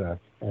cul-de-sac,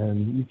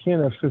 and you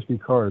can't have 50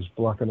 cars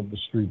blocking up the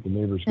street. The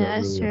neighbors got Yeah,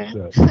 that's really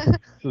true.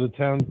 upset. So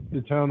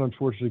the town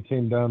unfortunately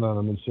came down on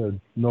them and said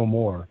no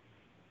more.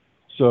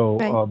 So,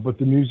 Right. but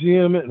the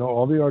museum and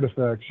all the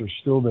artifacts are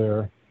still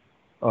there.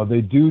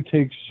 They do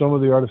take some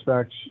of the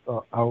artifacts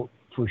out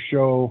for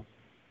show.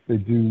 They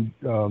do,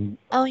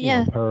 Oh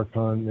yeah.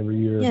 Paracon every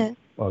year. Yeah.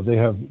 They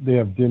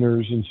have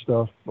dinners and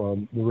stuff.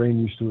 Lorraine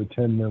used to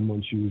attend them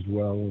when she was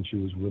well, when she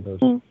was with us,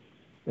 Mm.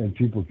 and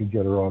people could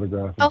get her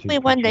autograph and Hopefully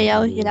take one pictures day with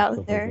I'll her get and out stuff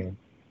like there.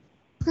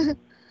 that.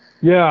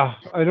 Yeah,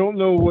 I don't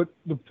know what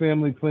the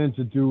family plans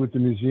to do with the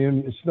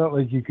museum. It's not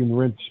like you can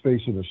rent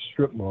space in a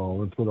strip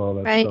mall and put all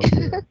that Right. stuff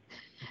there.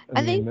 I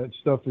I mean, think. that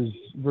stuff is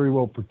very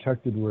well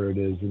protected where it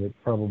is, and it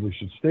probably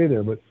should stay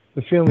there. But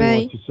the family wants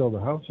Right. to sell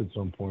the house at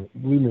some point.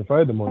 Believe me, if I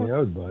had the money, I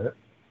would buy it.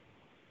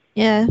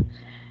 Yeah.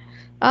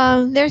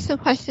 There's some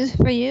questions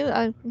for you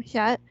from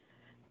chat.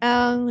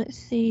 Let's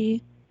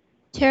see.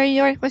 Terry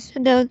York wants to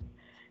know,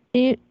 do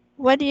you,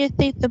 what do you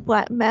think the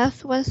Black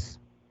Mass was?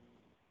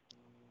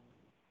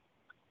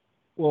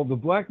 Well, the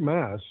Black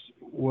Mass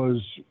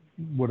was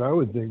what I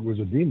would think was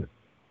a demon.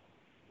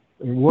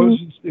 It Mm. was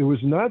it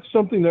was not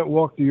something that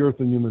walked the earth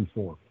in human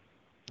form.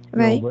 No,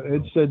 Right. but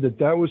Ed said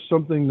that was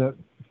something that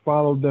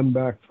followed them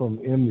back from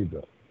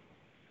Amityville.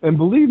 And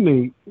believe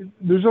me,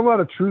 there's a lot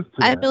of truth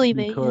to I that believe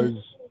it. Yeah.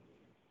 because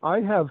I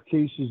have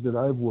cases that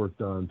I've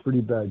worked on,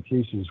 pretty bad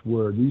cases,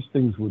 where these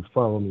things would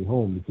follow me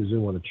home because they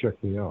want to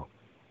check me out.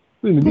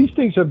 I mean, these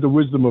things have the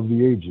wisdom of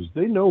the ages.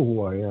 They know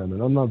who I am,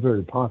 and I'm not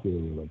very popular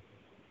with them.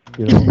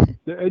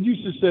 Ed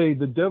used to say,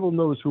 the devil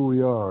knows who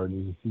we are,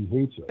 and he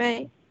hates us.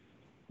 Right.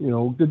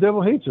 The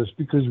devil hates us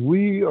because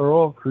we are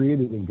all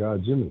created in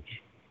God's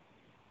image.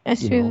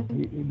 That's true.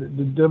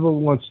 The devil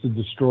wants to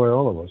destroy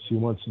all of us. He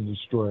wants to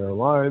destroy our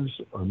lives,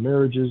 our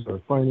marriages, our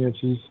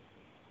finances.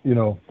 You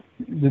know,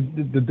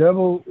 the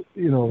devil,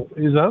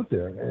 is out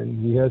there,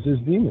 and he has his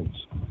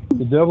demons.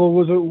 The devil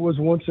was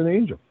once an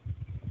angel,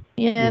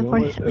 Yeah,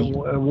 unfortunately.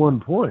 at one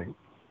point.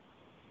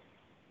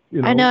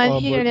 I know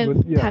I've But heard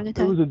him yeah, time to it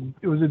time.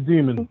 was a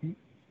demon.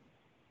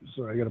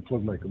 Sorry, I got to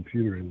plug my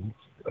computer in.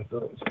 I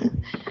thought it was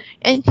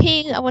And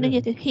King, I want to yeah.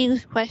 get to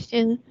King's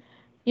question.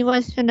 He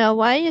wants to know,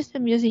 why is the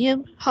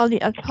museum called the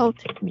Occult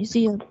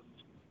Museum?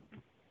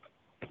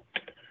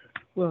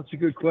 Well, it's a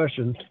good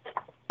question.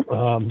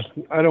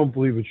 I don't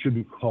believe it should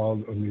be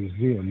called a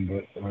museum,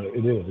 but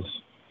it is.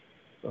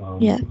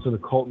 Yeah. It's an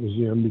occult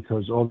museum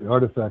because all the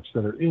artifacts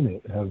that are in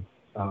it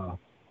uh,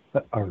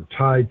 are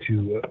tied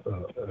to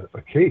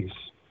a case,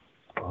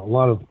 a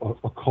lot of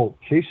occult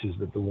cases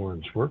that the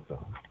Warrens worked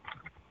on.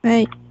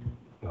 Right.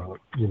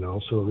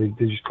 So they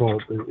just call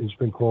it. It's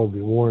been called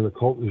the Warren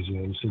Occult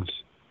Museum since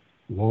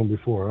long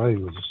before I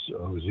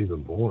was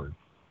even born.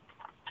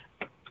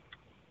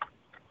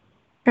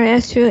 Right,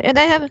 that's true. And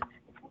I have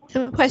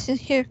some questions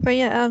here for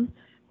you.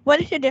 What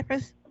is the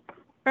difference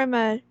from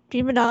a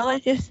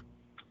demonologist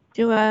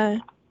to a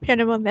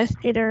paranormal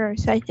investigator or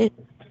psychic?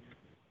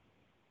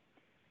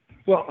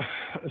 Well,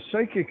 a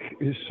psychic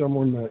is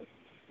someone that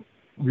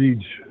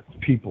reads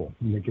people,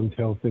 and they can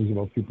tell things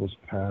about people's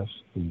past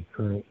and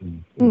current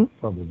and Mm.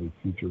 probably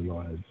future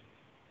lives.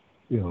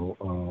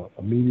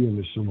 A medium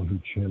is someone who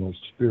channels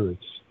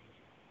spirits.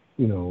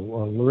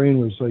 Lorraine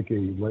was like a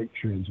light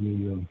trans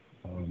medium,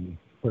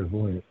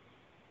 clairvoyant,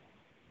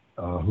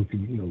 who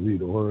could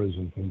read auras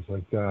and things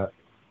like that.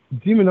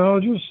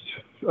 Demonologist,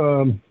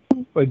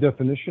 by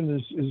definition,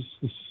 is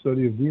the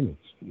study of demons,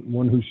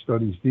 one who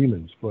studies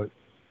demons. But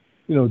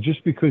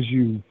just because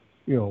you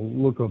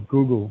look up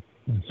Google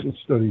and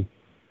study,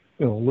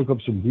 look up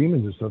some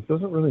demons and stuff,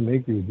 doesn't really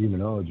make you a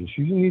demonologist.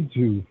 You need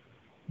to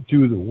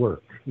do the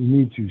work. You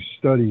need to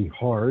study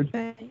hard,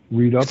 Right.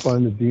 read up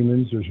on the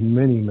demons. There's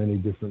many, many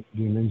different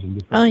demons and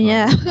Oh different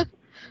yeah. kinds.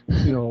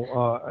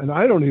 And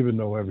I don't even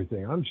know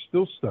everything. I'm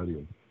still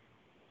studying.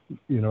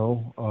 You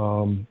know,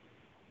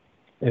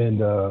 and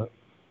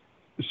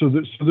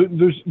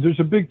there's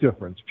a big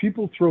difference.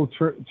 People throw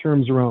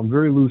terms around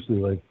very loosely,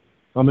 like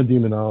I'm a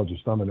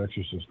demonologist, I'm an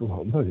exorcist.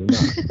 Well, no, you're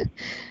not.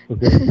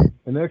 Okay,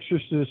 an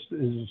exorcist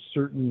is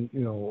certain.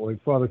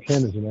 Like Father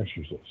Ken is an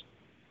exorcist.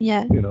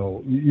 Yeah.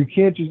 You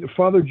can't just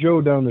Father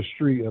Joe down the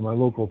street in my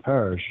local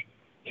parish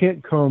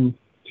can't come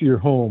to your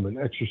home and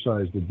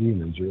exorcise the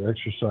demons or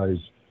exorcise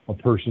a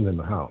person in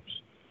the house.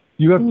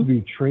 You have to Mm.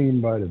 be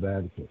trained by the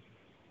Vatican.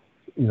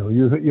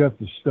 You have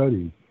to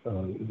study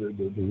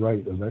the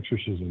rite of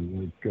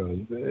exorcism. Like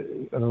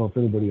I don't know if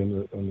anybody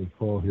on the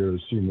call here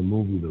has seen the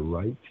movie The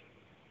Rite.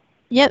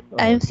 Yep,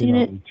 I've Came seen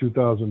out it. in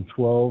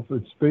 2012.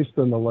 It's based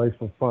on the life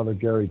of Father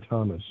Gary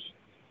Thomas.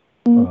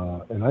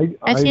 Mm. And I've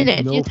I seen it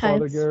a few know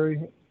Father times. Gary,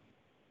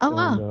 Oh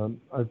and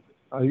wow.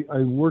 I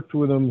worked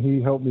with him.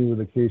 He helped me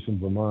with a case in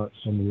Vermont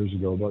some years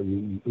ago, about 8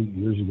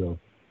 years ago.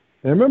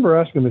 And I remember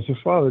asking him, I said,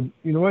 Father,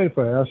 you know, if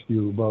I asked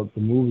you about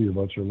the movie,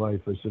 about your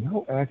life, I said,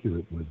 how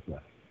accurate was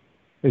that?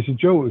 I said,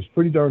 Joe, it was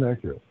pretty darn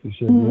accurate. He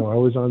said, Mm. I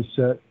was on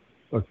set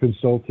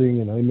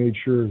consulting, and I made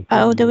sure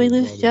Oh, things did we were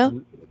lose about as.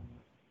 Joe?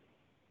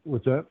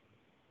 What's that?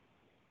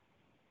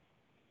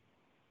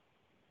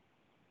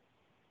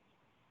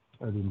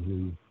 I didn't hear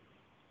you.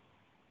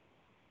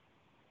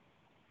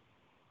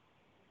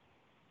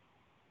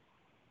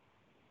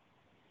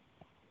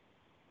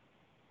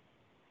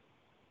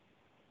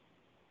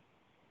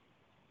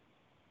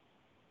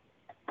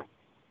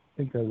 I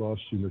think I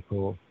lost you,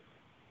 Nicole.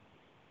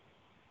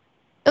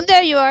 Oh,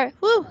 there you are.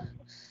 Woo.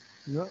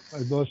 No, I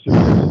lost you for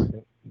a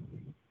second.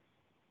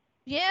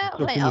 Yeah. I'm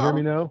So like, can you hear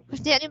me oh, now? we're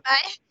standing by.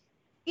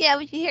 Yeah,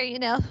 we can hear you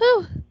now.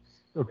 Woo.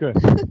 Okay.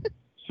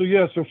 So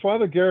yeah, so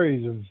Father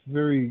Gary is a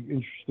very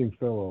interesting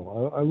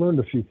fellow. I learned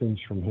a few things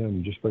from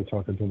him just by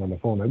talking to him on the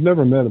phone. I've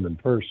never met him in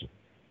person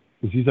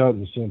because he's out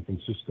in the San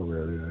Francisco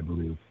area, I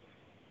believe.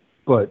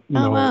 But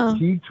Oh wow.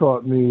 he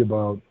taught me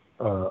about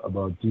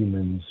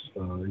demons.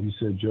 He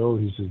said, Joe,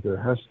 he says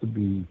there has to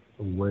be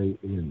a way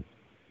in.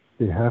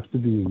 They have to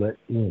be let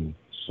in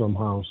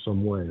somehow,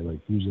 some way, like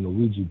using a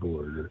Ouija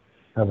board or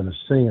having a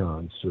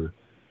séance, or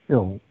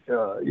you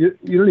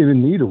don't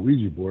even need a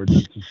Ouija board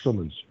to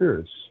summon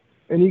spirits.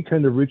 Any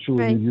kind of ritual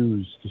you Right.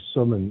 use to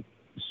summon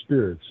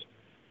spirits,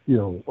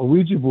 a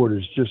Ouija board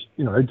is just,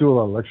 I do a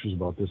lot of lectures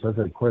about this. I've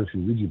had quite a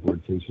few Ouija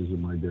board cases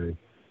in my day.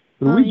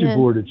 But a Oh Ouija yeah.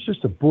 board, it's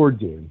just a board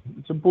game.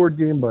 It's a board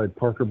game by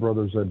Parker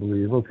Brothers, I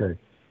believe. Okay.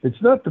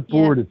 It's not the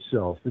Yeah. board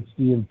itself, it's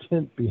the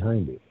intent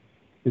behind it.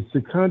 It's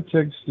the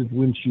context in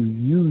which you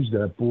use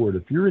that board.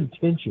 If your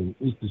intention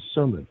is to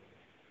summon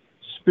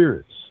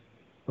spirits,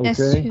 That's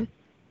okay? true.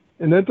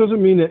 And that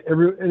doesn't mean that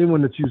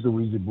anyone that's used the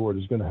Ouija board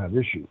is going to have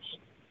issues.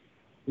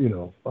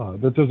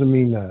 That doesn't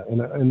mean that.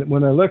 And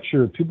when I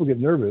lecture, people get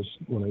nervous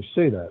when I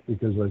say that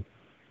because, like,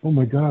 oh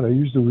my God, I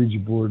used the Ouija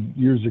board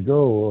years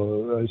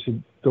ago. I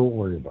said, don't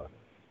worry about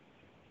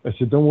it. I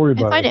said, don't worry I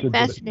about it. find I it said,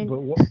 but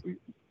fascinating. what,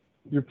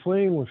 you're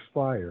playing with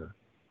fire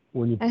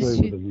when you That's play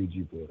with true. a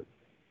Ouija board.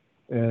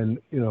 And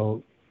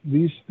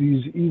these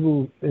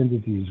evil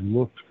entities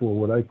looked for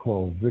what I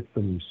call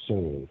victim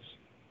souls.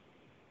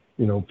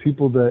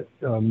 People that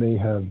may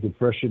have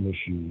depression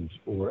issues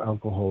or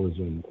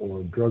alcoholism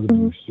or drug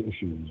Mm-hmm. abuse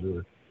issues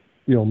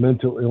or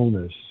mental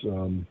illness,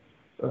 or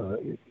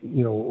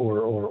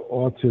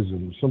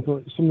autism.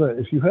 Something that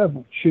if you have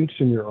chinks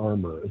in your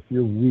armor, if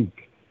you're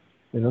weak,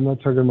 and I'm not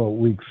talking about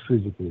weak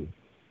physically,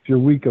 if you're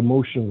weak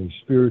emotionally,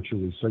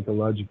 spiritually,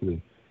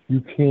 psychologically,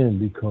 you can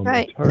become a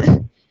Right.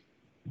 target.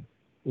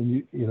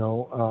 And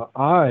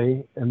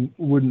I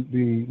wouldn't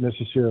be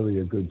necessarily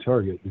a good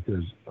target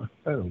because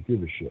I don't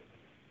give a shit.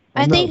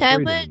 I I'm not think I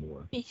afraid would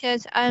anymore.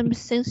 because I'm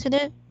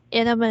sensitive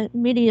and I'm a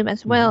medium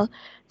as Hmm. well.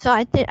 So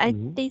I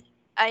Hmm. think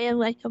I am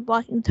like a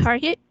walking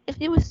target, if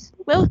you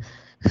will.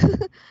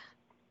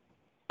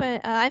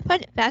 But I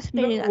find it No,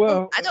 fascinating.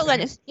 well, I don't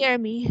let it scare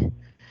me.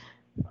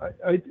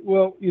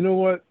 well, you know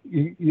what?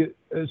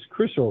 As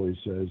Chris always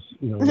says,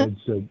 and Ed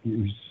said,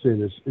 you say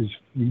this is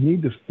you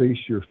need to face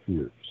your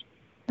fears.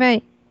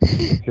 Right.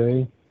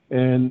 Okay,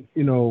 and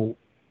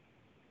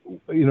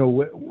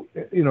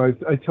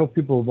I tell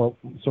people about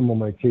some of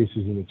my cases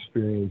and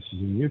experiences,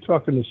 and you're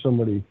talking to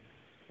somebody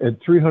at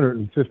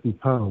 350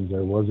 pounds. I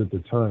was at the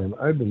time.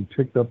 I've been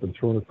picked up and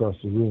thrown across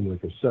the room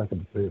like a sack of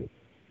potatoes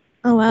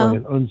Oh by wow.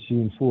 an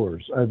unseen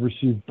force. I've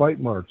received bite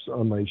marks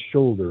on my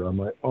shoulder, on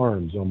my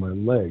arms, on my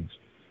legs.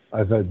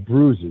 I've had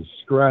bruises,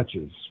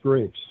 scratches,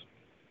 scrapes.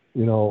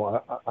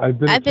 I've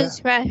been I've been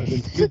attacked. I've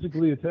been scratched.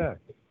 physically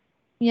attacked.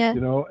 Yeah.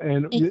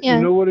 And you Yeah.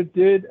 know what it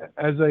did?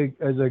 As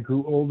I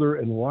grew older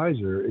and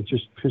wiser, it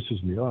just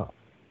pisses me off.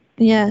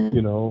 Yeah.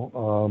 You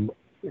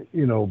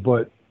know,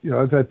 but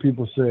I've had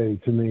people say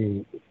to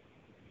me,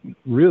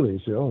 really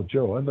say, "Oh,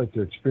 Joe, I'd like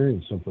to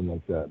experience something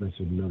like that." And I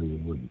said, "No, you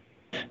wouldn't."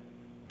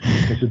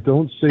 I said,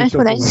 "Don't say That's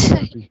what I something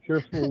like say. that. Be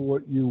careful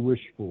what you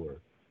wish for."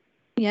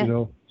 You Yeah.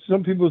 know,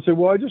 some people say,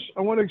 "Well,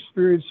 I want to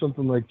experience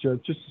something like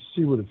that just to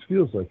see what it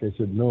feels like." I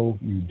said, "No,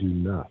 you do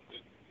not.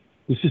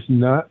 This is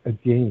not a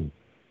game.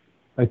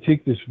 I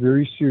take this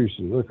very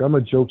seriously. Look, I'm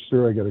a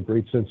jokester. I got a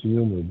great sense of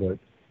humor, but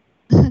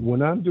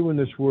when I'm doing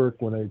this work,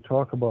 when I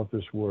talk about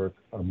this work,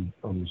 I'm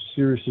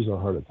serious as a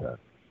heart attack.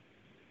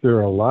 There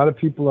are a lot of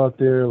people out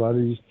there, a lot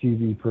of these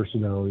TV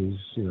personalities,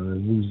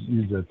 and we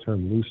use that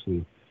term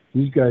loosely.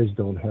 These guys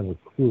don't have a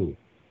clue.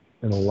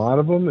 And a lot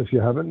of them, if you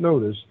haven't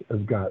noticed,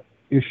 have got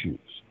issues.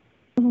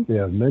 They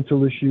have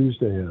mental issues,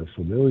 they have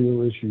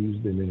familial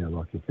issues, they may have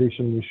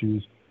occupational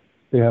issues.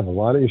 They have a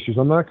lot of issues.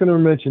 I'm not going to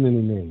mention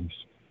any names,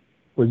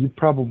 but you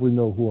probably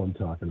know who I'm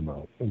talking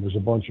about, and there's a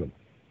bunch of them.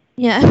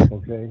 Yeah.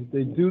 Okay,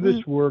 they do this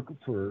Mm. work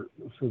for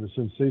the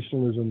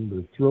sensationalism,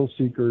 the thrill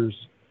seekers.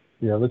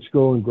 Yeah, let's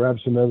go and grab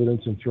some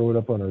evidence and throw it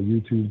up on our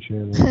YouTube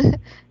channel.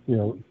 You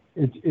know,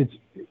 it's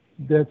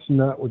that's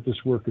not what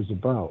this work is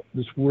about.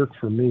 This work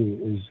for me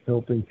is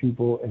helping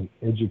people and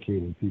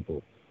educating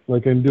people,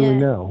 like I'm doing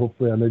Yeah. now.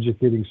 Hopefully, I'm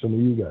educating some of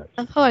you guys.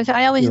 Of course,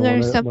 I You always know, learn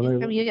when something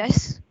I from you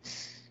guys.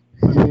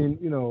 I mean,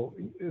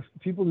 if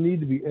people need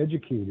to be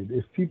educated,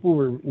 if people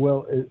were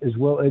well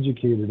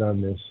educated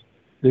on this,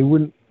 they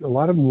wouldn't. A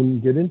lot of them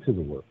wouldn't get into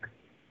the work.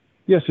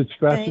 Yes, it's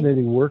Right.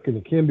 fascinating work and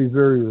it can be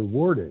very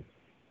rewarding,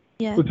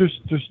 Yeah. but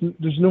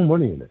there's no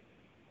money in it,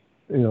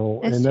 That's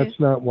and true. that's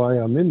not why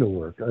I'm in the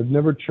work. I've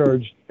never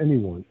charged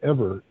anyone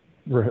ever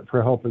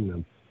for helping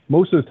them.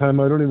 Most of the time,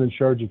 I don't even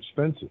charge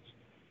expenses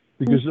Mm.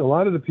 because a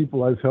lot of the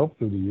people I've helped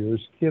through the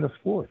years can't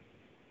afford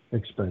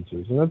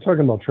expenses, and I'm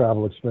talking about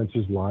travel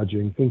expenses,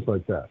 lodging, things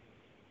like that.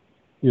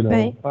 You know,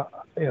 Right.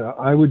 I,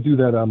 I would do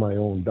that on my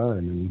own dime,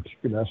 and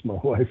you can ask my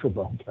wife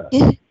about that.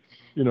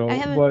 I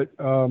haven't. But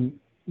I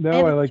now I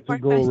have a few like to more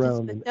go questions,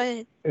 around but and go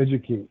ahead.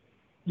 educate.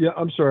 Yeah,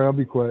 I'm sorry. I'll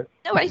be quiet.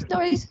 No worries. No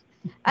worries.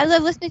 I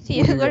love listening to you.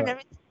 What do you Learn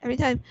got? every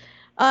time.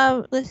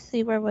 Let's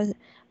see. Where was it?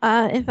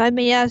 If I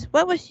may ask,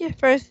 what was your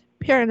first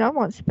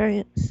paranormal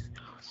experience?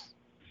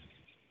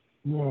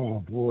 Oh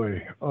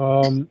boy.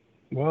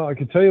 Well, I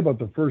can tell you about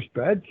the first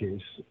bad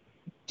case.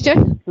 Sure.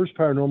 First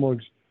paranormal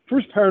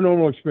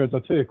experience.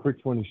 I'll tell you a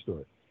quick funny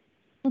story,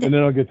 and Okay.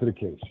 then I'll get to the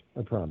case.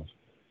 I promise.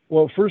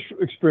 Well, first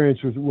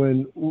experience was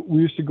when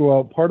we used to go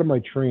out. Part of my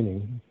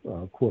training,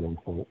 quote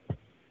unquote,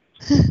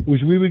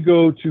 was we would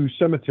go to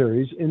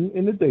cemeteries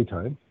in the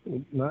daytime.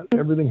 Not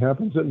everything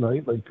happens at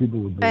night like people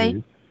would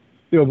Right.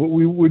 believe. But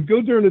we would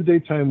go during the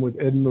daytime with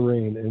Ed and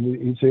Lorraine, and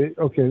he'd say,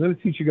 "Okay, I'm going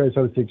to teach you guys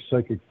how to take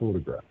psychic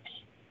photographs."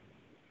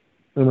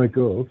 And I'm like,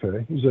 "Oh,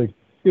 okay." He's like,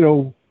 "You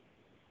know,"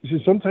 he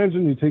says, "sometimes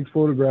when you take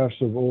photographs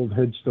of old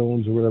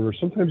headstones or whatever,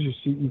 sometimes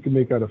you can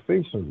make out a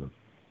face on them.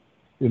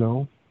 You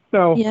know.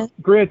 Now, Yeah.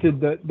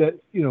 granted that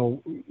it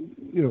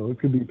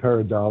could be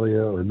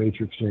pareidolia or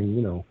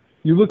matrixing.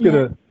 You look at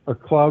Yeah. a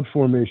cloud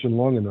formation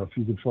long enough,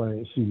 you could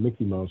see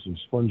Mickey Mouse and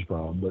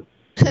SpongeBob. But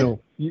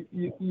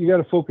you got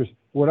to focus.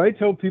 What I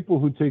tell people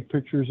who take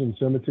pictures in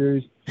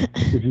cemeteries,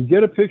 if you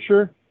get a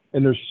picture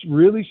and there's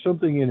really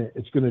something in it,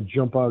 it's going to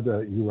jump out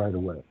at you right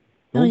away.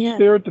 Oh Don't yeah.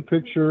 stare at the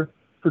picture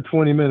for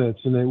 20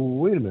 minutes and then, well,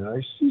 wait a minute,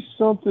 I see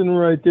something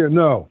right there.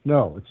 No,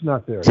 no, it's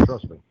not there.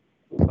 Trust me.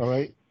 All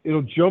right?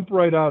 It'll jump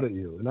right out at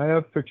you. And I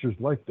have pictures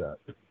like that.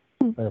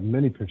 I have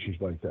many pictures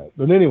like that.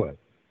 But anyway,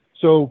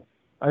 so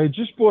I had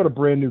just bought a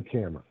brand new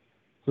camera.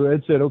 So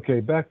Ed said, okay,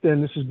 back then,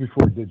 this is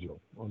before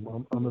digital.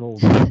 I'm an old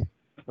guy.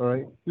 All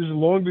right? This is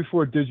long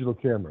before digital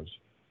cameras.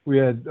 We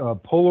had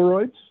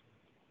Polaroids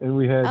and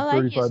we I had like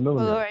 35 using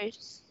millimeter.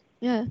 Polaroids.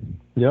 Yeah.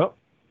 Yep.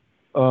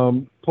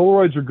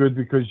 Polaroids are good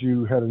because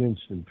you had an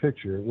instant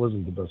picture. It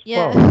wasn't the best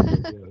Yeah.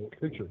 quality, but you had a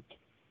picture.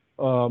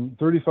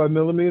 35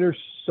 millimeter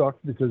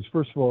sucked because,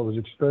 first of all, it was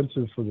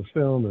expensive for the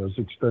film and it was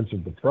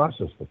expensive to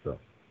process the film.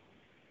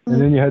 And Mm.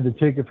 then you had to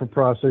take it for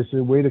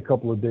processing, wait a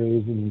couple of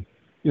days, and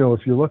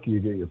if you're lucky, you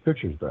get your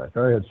pictures back.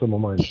 I had some of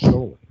mine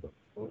stolen, but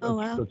Oh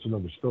wow. that's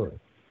another story.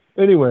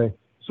 Anyway,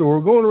 so we're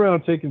going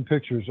around taking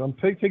pictures. I'm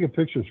taking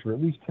pictures for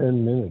at least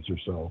 10 minutes or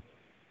so,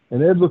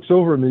 and Ed looks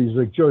over at me. He's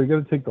like, "Joe, you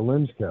got to take the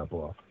lens cap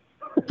off."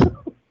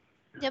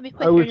 Yeah, be I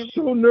quicker was than that.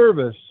 so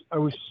nervous. I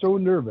was so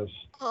nervous.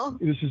 Oh.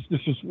 This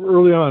is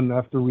early on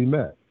after we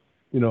met.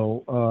 I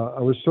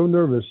was so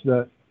nervous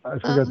that I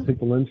forgot to Uh. take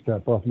the lens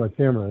cap off my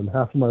camera, and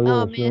half of my Oh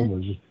roll of film man.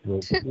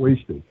 was just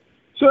wasted.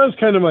 So that was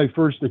kind of my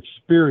first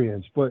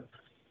experience. But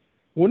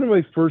one of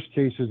my first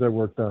cases I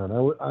worked on,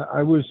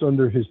 I was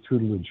under his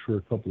tutelage for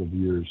a couple of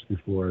years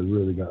before I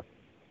really got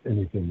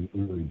anything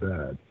really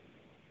bad.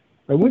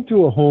 I went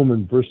to a home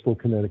in Bristol,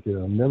 Connecticut.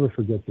 I'll never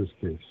forget this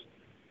case.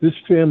 This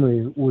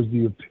family was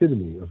the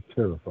epitome of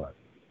terrified.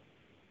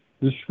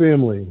 This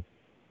family,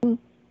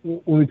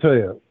 let me tell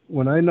you,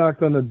 when I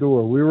knocked on the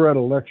door, we were at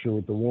a lecture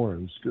with the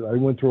Warrens. I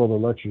went through all the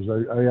lectures.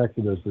 I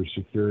acted as their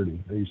security.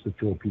 I used to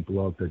throw people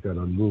out that got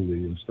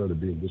unruly and started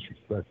being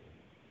disrespectful.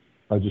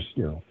 I just,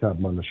 tapped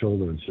them on the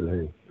shoulder and said,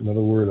 "Hey,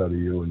 another word out of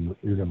you, and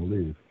you're going to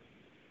leave."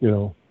 You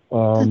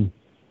know.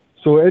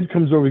 So Ed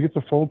comes over. He gets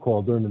a phone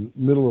call during the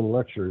middle of the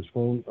lecture.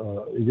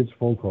 He gets a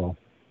phone call,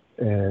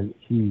 and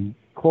he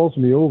calls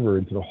me over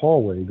into the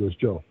hallway. He goes,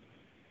 Joe.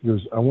 He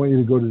goes, I want you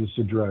to go to this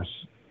address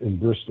in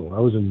Bristol. I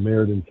was in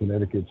Meriden,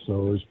 Connecticut, so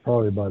it was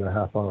probably about a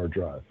half-hour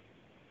drive.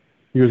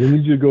 He goes, I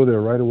need you to go there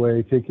right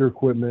away. Take your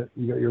equipment.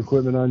 You got your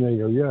equipment on you? You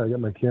go, yeah, I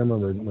got my camera,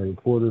 my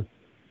recorder.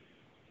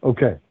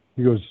 Okay.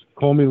 He goes,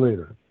 call me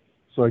later.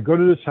 So I go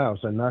to this house.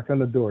 I knock on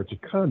the door. It's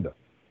a condo.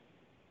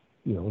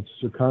 It's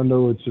a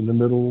condo. It's in the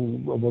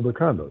middle of other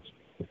condos.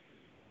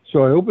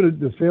 So I open it.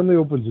 The family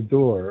opens the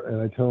door,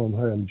 and I tell them,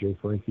 "Hi, I'm Joe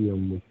Franke.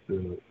 I'm with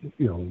the,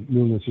 New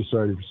England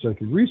Society for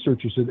Psychic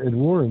Research." He said, "Ed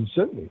Warren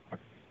sent me."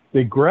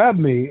 They grabbed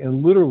me,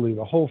 and literally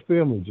the whole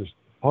family just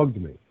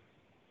hugged me.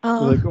 They're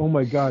like, "Oh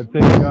my God,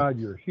 thank God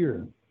you're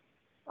here."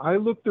 I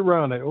looked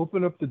around. I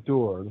opened up the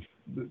door,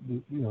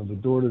 the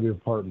door to the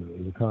apartment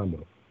or the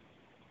condo.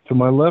 To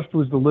my left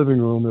was the living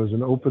room. There was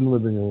an open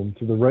living room.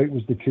 To the right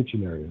was the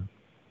kitchen area,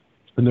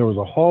 and there was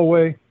a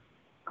hallway.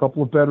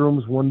 Couple of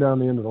bedrooms, one down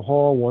the end of the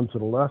hall, one to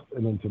the left,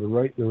 and then to the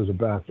right there was a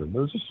bathroom.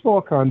 There was a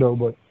small condo,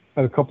 but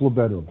had a couple of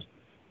bedrooms.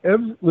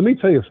 Let me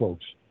tell you,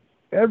 folks,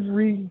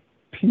 every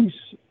piece,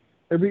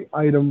 every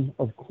item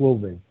of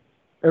clothing,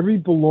 every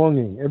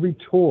belonging, every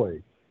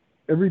toy,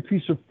 every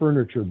piece of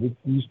furniture that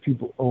these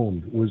people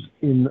owned was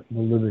in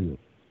the living room.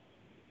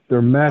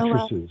 Their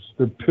mattresses,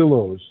 their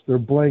pillows, their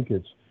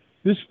blankets.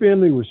 This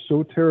family was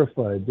so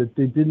terrified that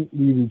they didn't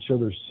leave each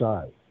other's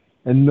side,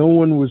 and no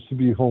one was to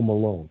be home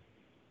alone.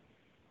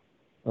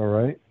 All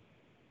right?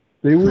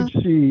 They would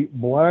see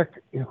black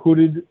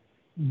hooded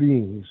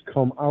beings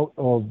come out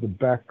of the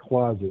back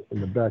closet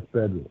in the back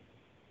bedroom.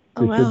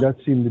 They said that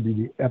seemed to be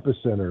the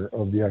epicenter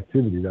of the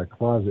activity, that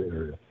closet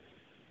area.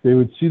 They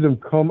would see them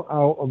come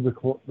out of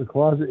the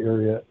closet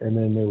area, and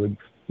then they would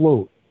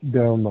float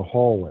down the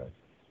hallway.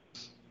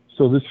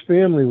 So this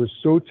family was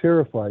so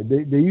terrified.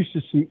 They used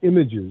to see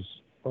images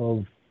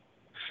of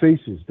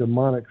faces,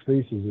 demonic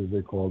faces as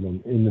they called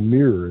them, in the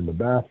mirror in the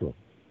bathroom.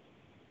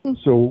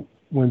 So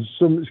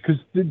because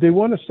they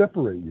want to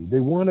separate you, they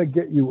want to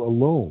get you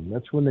alone.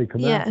 That's when they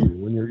come after you,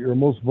 when you're your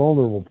most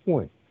vulnerable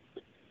point.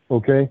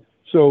 Okay,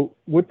 so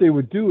what they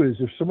would do is,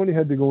 if somebody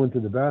had to go into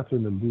the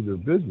bathroom and do their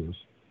business,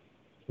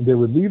 they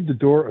would leave the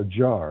door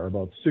ajar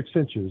about 6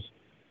 inches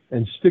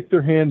and stick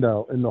their hand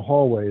out in the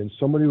hallway, and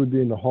somebody would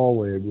be in the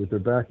hallway with their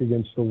back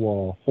against the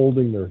wall,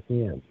 holding their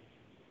hand.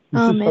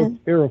 This is how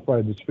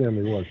terrified this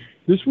family was.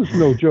 This was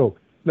no joke.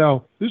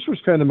 Now, this was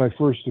kind of my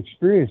first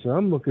experience, and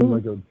I'm looking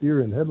like a deer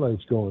in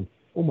headlights going,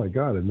 oh my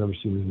God, I've never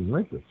seen anything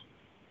like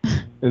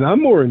this. And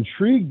I'm more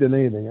intrigued than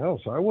anything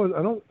else. I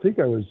don't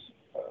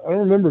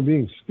remember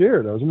being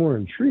scared. I was more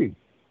intrigued.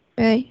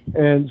 Right.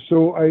 And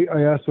so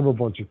I asked them a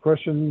bunch of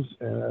questions.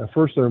 And at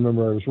first I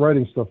remember I was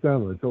writing stuff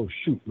down, and I thought, oh,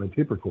 shoot, my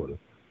tape recorder.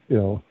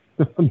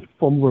 I'm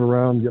fumbling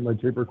around, get my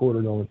tape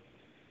recorder going.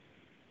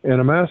 And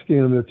I'm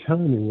asking them, they're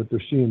telling me what they're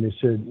seeing. They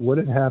said, what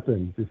had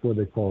happened before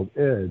they called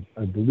Ed,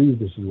 I believe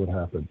this is what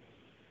happened.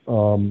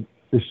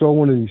 They saw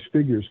one of these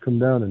figures come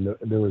down, and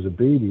there was a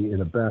baby in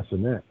a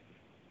bassinet.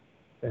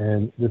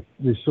 And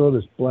they saw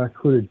this black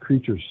hooded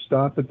creature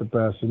stop at the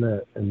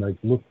bassinet and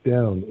look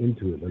down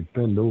into it,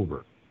 bend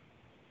over,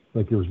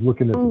 like it was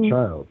looking at the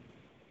child.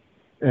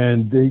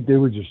 And they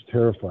were just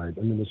terrified.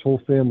 I mean, this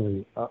whole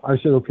family. I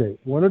said, okay,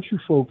 why don't you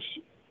folks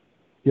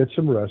get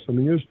some rest? I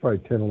mean, it was probably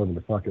 10, 11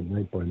 o'clock at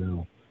night by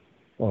now.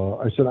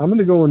 I said, I'm going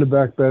to go in the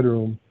back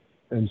bedroom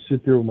and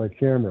sit there with my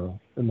camera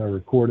and my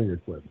recording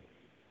equipment.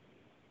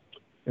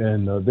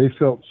 And they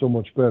felt so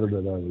much better that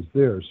I was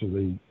there. So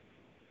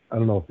I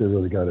don't know if they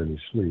really got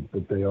any sleep,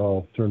 but they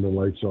all turned the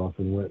lights off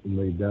and went and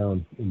laid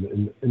down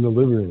in the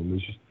living room. It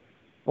was just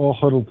all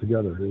huddled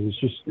together. It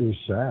was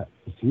sad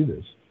to see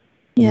this.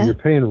 Yeah. I mean, you're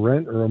paying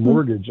rent or a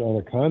mortgage on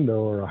a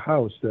condo or a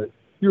house that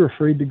you're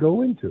afraid to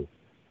go into.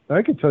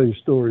 I could tell you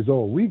stories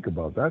all week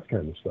about that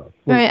kind of stuff.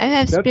 Right, I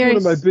have that's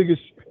spirits. One of my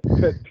biggest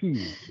pet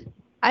peeves.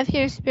 I've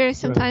heard spirits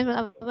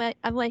sometimes. Right.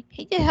 I'm like,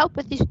 can you help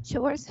with these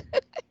chores?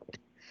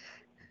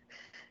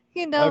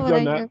 I've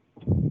done that.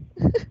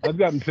 I've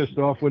gotten pissed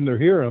off when they're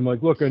here. I'm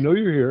like, look, I know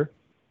you're here.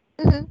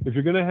 If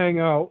you're going to hang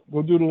out,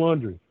 go do the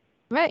laundry.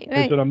 Right.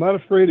 I said, I'm not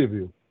afraid of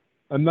you.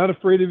 I'm not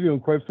afraid of you,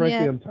 and quite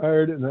frankly, I'm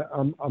tired and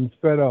I'm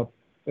fed up.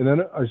 And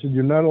then I said,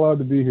 you're not allowed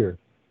to be here.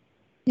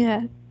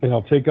 Yeah. And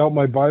I'll take out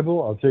my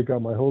Bible. I'll take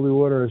out my holy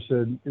water. I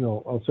said,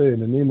 I'll say, in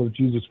the name of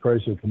Jesus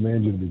Christ, I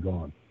command you to be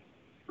gone.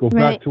 Go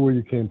back to where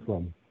you came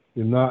from.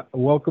 You're not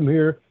welcome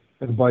here.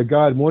 And by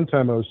God, one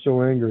time I was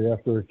so angry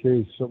after a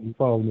case, something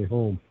followed me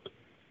home.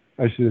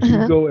 I said, if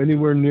you go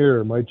anywhere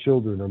near my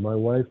children or my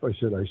wife, I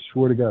said, I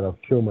swear to God, I'll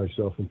kill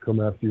myself and come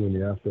after you in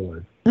the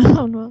afterlife.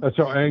 Oh, no. That's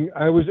how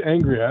I was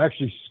angry. I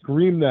actually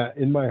screamed that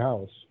in my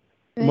house.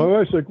 Right. My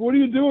wife's like, what are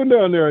you doing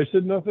down there? I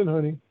said, nothing,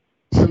 honey.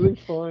 Everything's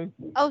fine.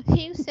 Oh,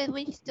 he said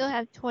we still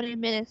have 20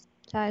 minutes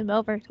time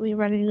over, so we're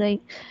running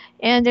late.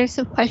 And there's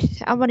some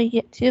questions I want to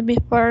get to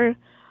before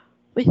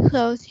we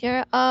close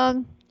here.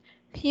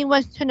 He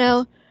wants to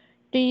know,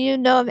 do you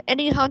know of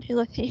any haunted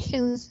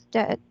locations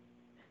that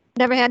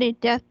never had any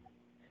death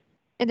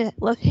in the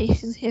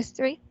location's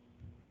history?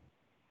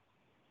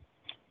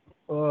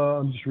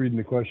 I'm just reading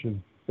the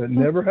question. That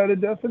never had a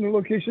death in the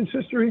location's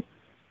history?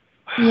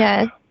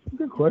 Yeah.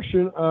 Good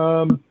question.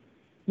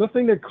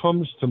 Nothing that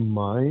comes to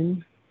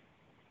mind,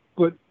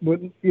 but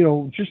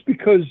just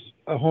because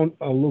a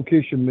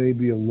location may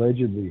be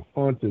allegedly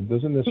haunted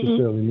doesn't Mm-hmm.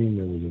 necessarily mean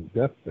there was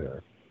a death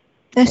there.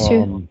 That's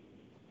true.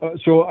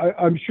 So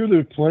I'm sure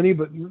there's plenty,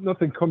 but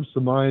nothing comes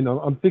to mind.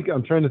 I'm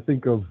trying to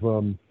think of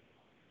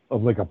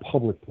like a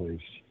public place.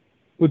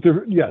 But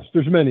yes,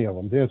 there's many of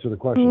them. To answer the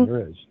question, Mm-hmm.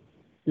 there is.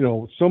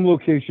 Some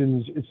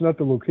locations, it's not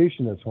the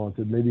location that's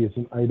haunted. Maybe it's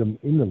an item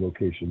in the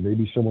location.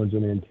 Maybe someone's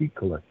an antique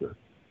collector,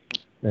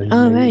 and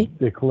All they right.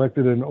 they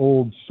collected an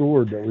old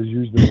sword that was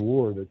used in a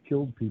war that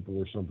killed people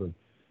or something.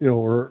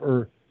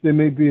 Or they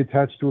may be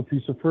attached to a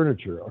piece of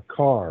furniture, a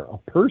car, a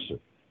person.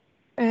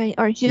 All right.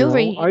 Or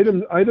jewelry.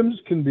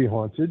 Items can be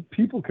haunted.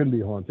 People can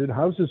be haunted.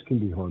 Houses can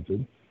be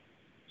haunted.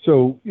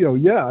 So,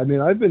 yeah, I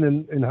mean, I've been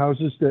in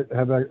houses that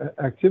have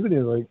activity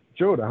like,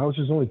 Joe, the house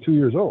is only 2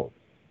 years old.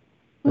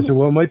 I said,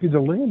 well, it might be the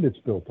land it's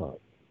built on.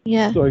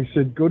 Yeah. So I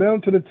said, go down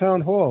to the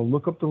town hall and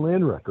look up the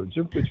land records.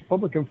 It's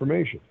public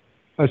information.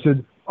 I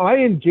said, I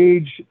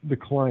engage the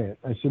client.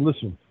 I said,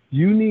 listen,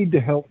 you need to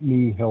help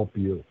me help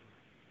you.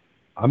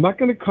 I'm not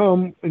going to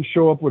come and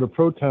show up with a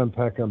proton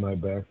pack on my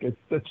back.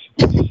 This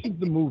is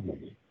the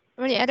movie.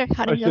 Really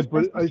undercutting those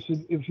I business.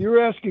 said, if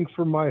you're asking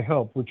for my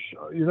help, which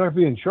you're not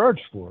being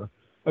charged for,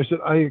 I said,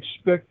 I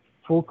expect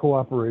full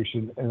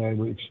cooperation and I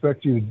would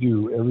expect you to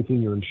do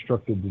everything you're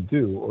instructed to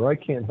do, or I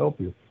can't help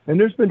you. And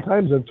there's been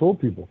times I've told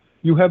people,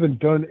 you haven't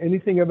done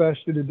anything I've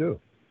asked you to do.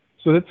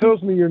 So that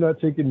tells me you're not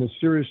taking this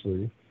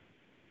seriously,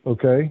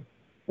 okay?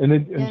 And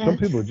some Yes.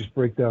 people just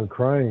break down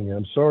crying.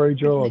 I'm sorry,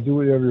 Joe, I'll Okay. do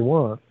whatever you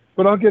want,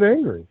 but I'll get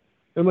angry.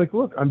 I'm like,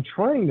 look, I'm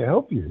trying to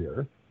help you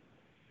here.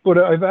 But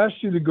I've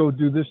asked you to go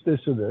do this, this,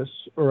 or this,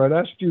 or I'd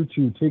asked you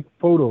to take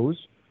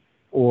photos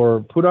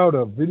or put out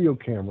a video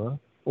camera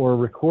or a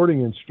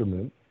recording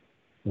instrument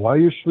while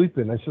you're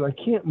sleeping. I said, I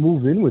can't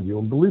move in with you.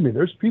 And believe me,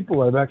 there's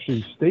people I've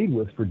actually stayed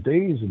with for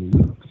days and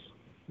weeks,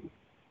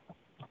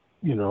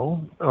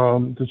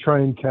 to try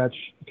and catch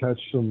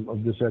some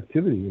of this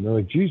activity.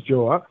 Like, geez,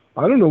 Joe,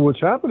 I don't know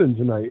what's happening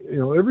tonight.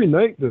 Every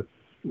night the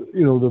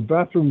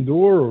bathroom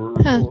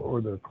door Huh.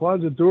 or the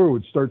closet door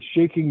would start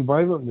shaking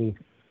violently.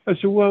 I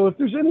said, well, if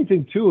there's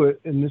anything to it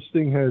and this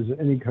thing has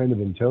any kind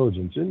of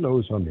intelligence, it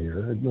knows I'm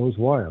here. It knows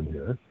why I'm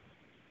here.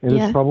 And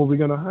it's Yeah. probably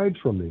going to hide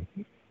from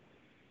me.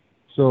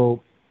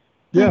 So,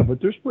 yeah, Huh.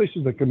 but there's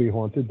places that can be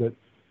haunted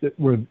that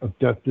where a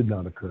death did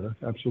not occur.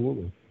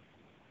 Absolutely.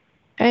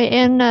 All right.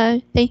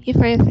 And thank you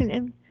for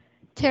answering.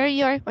 Terry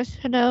York wants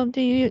to know: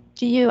 Do you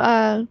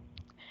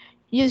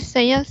use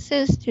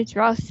seances to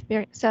draw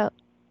spirits out?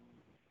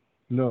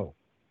 No,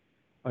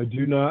 I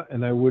do not,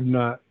 and I would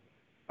not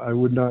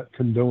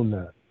condone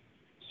that.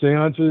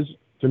 Seances,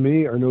 to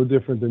me, are no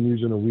different than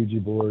using a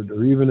Ouija board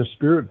or even a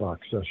spirit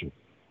box session.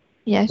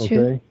 Yeah. True.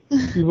 Okay?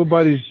 People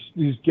buy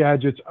these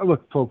gadgets.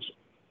 Look, folks,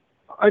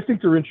 I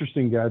think they're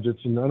interesting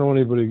gadgets, and I don't want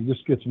anybody.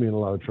 This gets me in a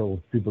lot of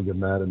trouble if people get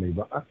mad at me,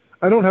 but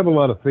I don't have a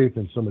lot of faith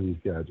in some of these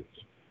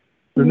gadgets.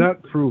 They're Mhm.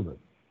 not proven.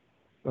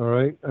 All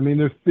right. I mean,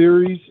 they're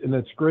theories, and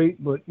that's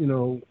great, but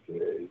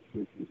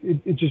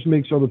it just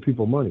makes other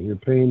people money. You're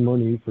paying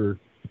money for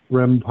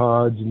REM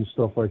pods and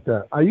stuff like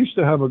that. I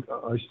still have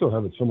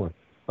it somewhere,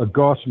 a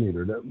Gauss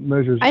meter that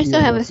measures I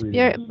still have a EMF readings.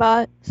 spirit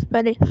box,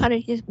 but it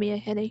kind gives me a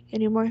headache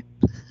anymore.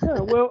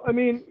 Yeah, well, I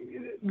mean,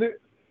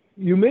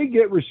 you may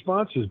get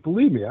responses.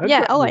 Believe me, I've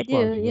Yeah. gotten Oh, I do.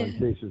 responses on Yeah.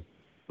 cases,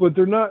 but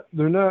they're not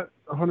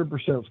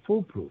 100%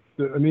 foolproof.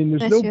 I mean,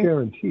 there's That's no true.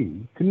 guarantee.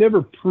 You can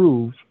never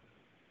prove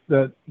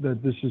that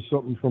this is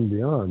something from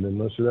beyond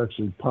unless it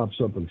actually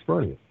pops up in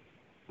front of you.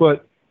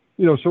 But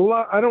so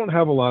I don't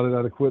have a lot of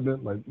that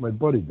equipment. My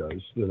buddy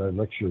does that I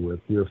lecture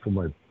with here for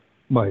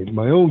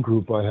my own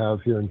group I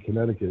have here in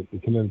Connecticut, the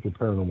Connecticut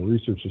Paranormal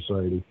Research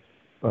Society.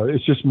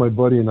 It's just my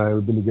buddy and I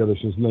have been together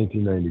since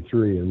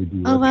 1993, and we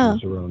do Oh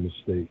lectures wow. around the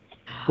state.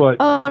 But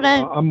Oh,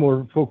 then I'm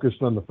more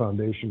focused on the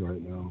foundation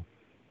right now.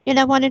 and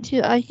I wanted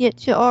to get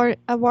to our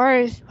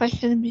Awara's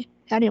question.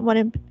 I didn't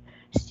want to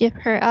skip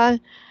her.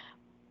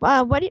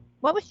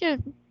 What was your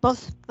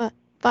most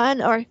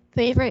fun or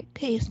favorite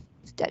case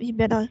that you've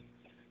been on?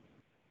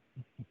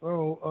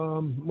 Oh,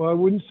 well, I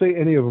wouldn't say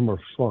any of them are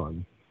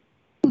fun,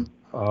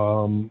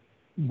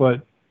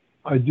 but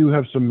I do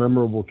have some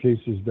memorable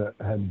cases that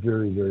had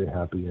very, very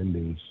happy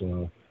endings.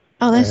 Oh,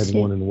 I let's had see.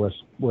 one in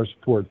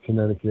Westport,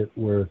 Connecticut,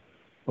 where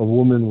a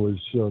woman was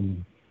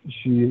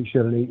she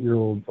had an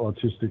 8-year-old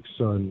autistic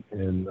son,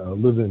 and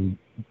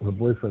her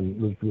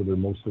boyfriend lived with her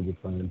most of the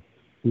time.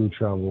 He would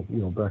travel,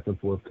 back and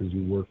forth because he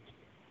worked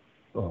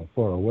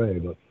far away.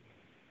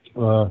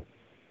 But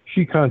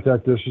she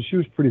contacted us, and she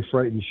was pretty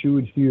frightened. She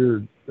would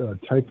hear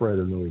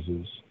typewriter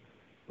noises,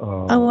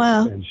 Oh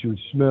wow. and she would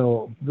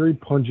smell very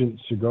pungent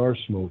cigar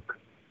smoke.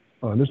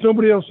 And there's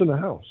nobody else in the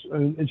house,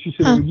 and she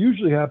said it Huh. would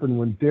usually happen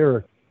when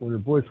her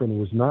boyfriend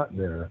was not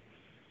there,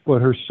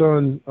 but her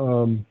son,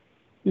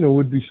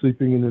 would be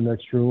sleeping in the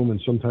next room,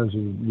 and sometimes he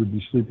would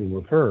be sleeping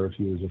with her if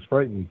he was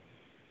frightened.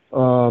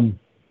 Um,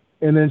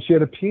 And then she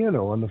had a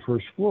piano on the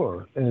first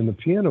floor, and the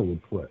piano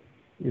would play.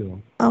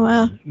 Oh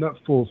wow. Not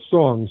full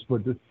songs,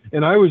 but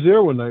and I was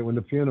there one night when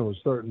the piano was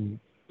starting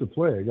to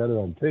play. I got it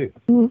on tape,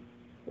 Mm.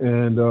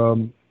 and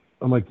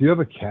I'm like, "Do you have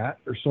a cat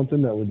or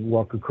something that would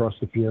walk across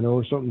the piano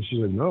or something?" She's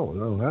like, "No, I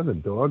don't have a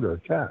dog or a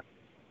cat."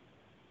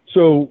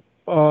 So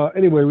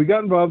anyway, we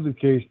got involved in the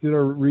case, did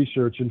our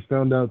research, and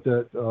found out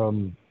that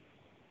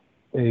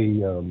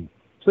a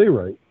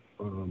playwright,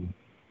 um,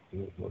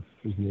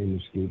 his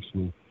name escapes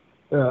me,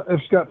 F.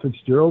 Scott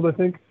Fitzgerald, I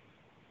think,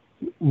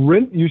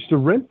 used to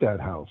rent that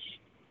house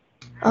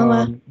Oh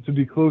wow. to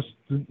be close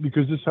to,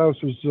 because this house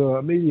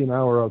was maybe an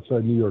hour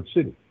outside New York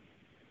City.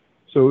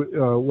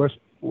 So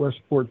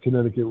Westport,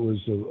 Connecticut was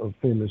a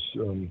famous,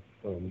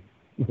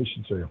 I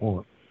should say,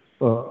 haunt.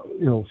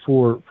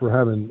 For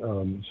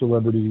having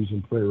celebrities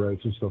and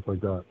playwrights and stuff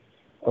like that,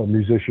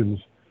 musicians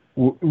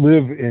a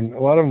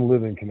lot of them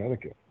live in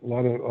Connecticut. A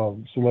lot of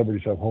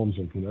celebrities have homes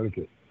in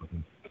Connecticut.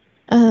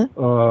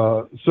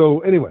 Uh-huh.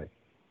 So anyway,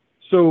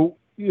 so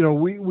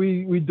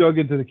we dug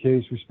into the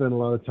case. We spent a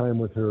lot of time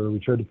with her. We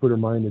tried to put her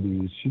mind at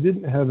ease. She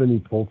didn't have any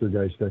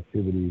poltergeist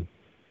activity,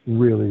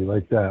 really,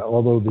 like that.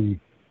 Although the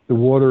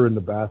water in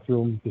the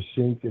bathroom, the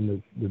sink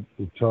and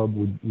the tub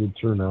would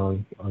turn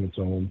on its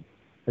own.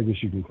 I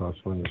guess you can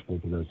classify it as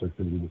poltergeist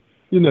activity.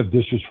 You didn't have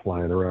dishes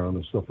flying around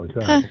and stuff like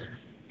that. Huh.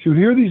 She would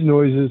hear these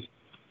noises.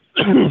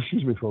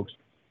 Excuse me, folks.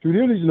 She would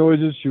hear these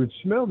noises. She would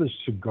smell this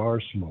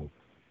cigar smoke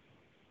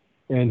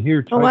and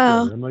hear Oh wow.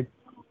 typewriter. I'm like,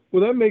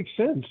 well, that makes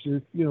sense.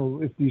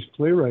 If these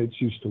playwrights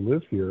used to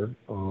live here,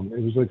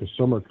 it was like a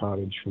summer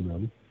cottage for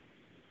them.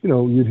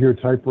 You'd hear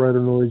typewriter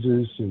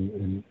noises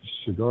and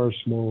cigar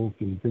smoke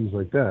and things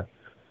like that.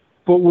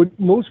 But what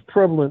most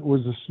prevalent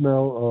was the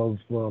smell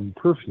of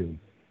perfume,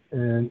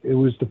 and it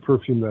was the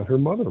perfume that her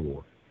mother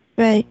wore.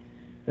 Right.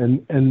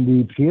 And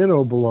the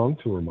piano belonged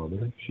to her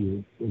mother.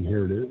 She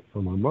inherited it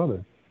from her mother.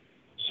 Mm.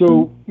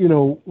 So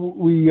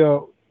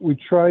we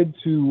tried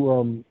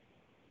to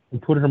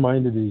put her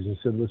mind at ease and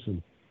said,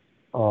 listen,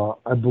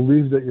 I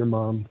believe that your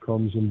mom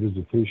comes in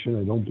visitation.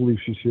 I don't believe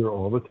she's here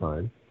all the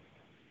time,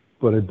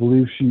 but I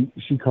believe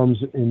she comes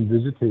in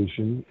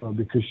visitation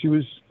because she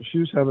was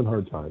having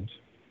hard times.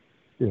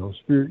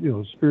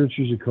 Spirits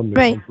usually come to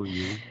Right. comfort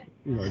you.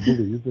 I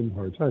believe in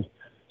hard times.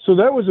 So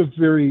that was a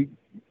very,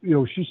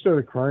 she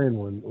started crying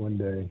one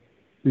day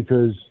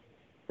because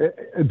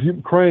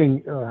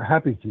crying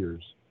happy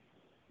tears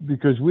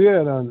because we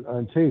had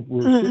on tape.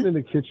 We were Uh-huh. sitting in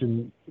the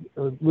kitchen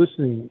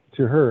listening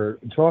to her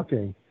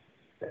talking,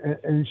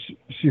 and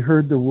she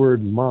heard the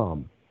word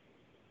mom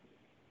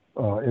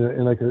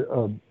in like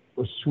a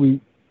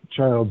sweet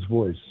child's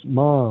voice,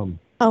 mom,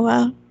 Oh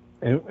wow.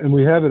 and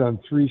we have it on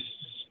three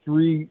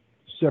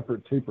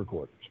separate tape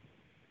recorders.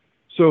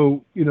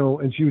 So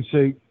and she would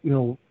say,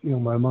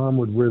 my mom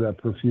would wear that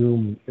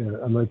perfume, and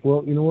I'm like,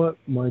 well, you know what,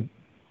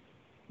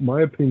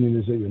 my opinion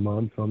is that your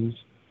mom comes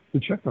to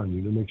check on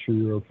you to make sure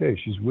you're okay.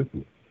 She's with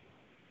you,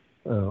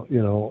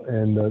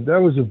 and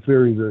that was a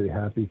very very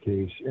happy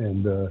case,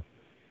 and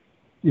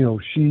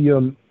she,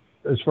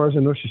 as far as I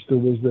know, she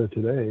still lives there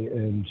today,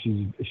 and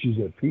she's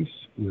at peace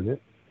with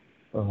it.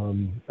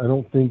 I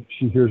don't think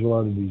she hears a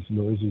lot of these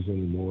noises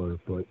anymore,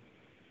 but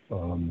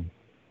um,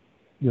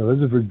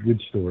 that's a very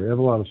good story. I have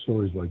a lot of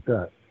stories like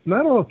that.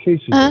 Not all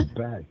cases are Uh-huh.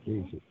 bad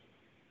cases.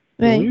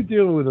 When Right. you're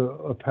dealing with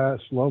a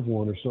past loved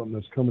one or something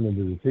that's coming in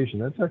visitation,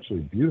 that's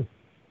actually beautiful.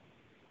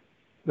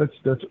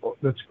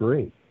 That's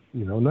great.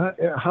 Not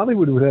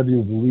Hollywood would have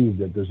you believe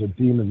that there's a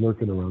demon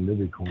lurking around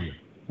every corner,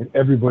 and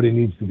everybody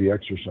needs to be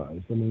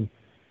exorcised. I mean,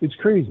 it's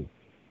crazy.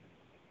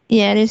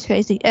 Yeah, it is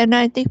crazy. And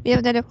I think we have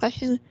another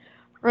question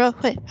real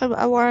quick from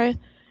Aurora.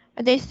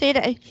 And they say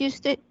that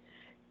acoustic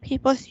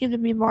people seem to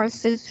be more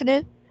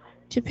sensitive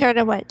to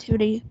paranormal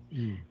activity.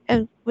 Mm.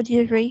 And would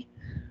you agree?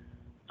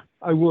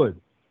 I would.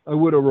 I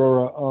would,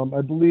 Aurora.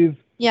 I believe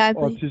Yeah, I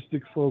believe.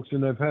 autistic folks,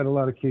 and I've had a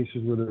lot of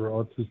cases where there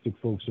are autistic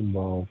folks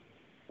involved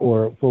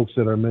or folks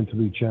that are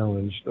mentally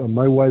challenged.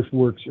 My wife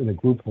works in a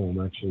group home,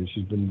 actually.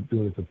 She's been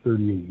doing it for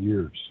 38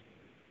 years.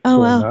 Oh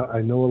So wow.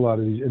 I know a lot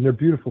of these, and they're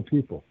beautiful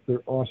people.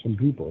 They're awesome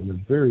people, and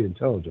they're very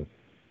intelligent.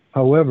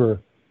 However,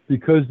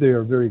 because they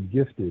are very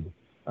gifted,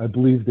 I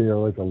believe they are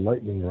like a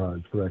lightning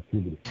rod for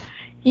activity. I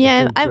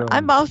Yeah, think,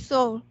 I'm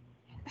also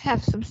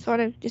have some sort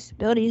of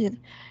disabilities,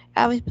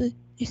 and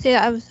you say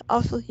I was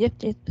also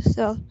gifted.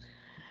 So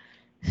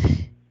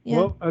yeah.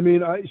 well, I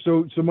mean,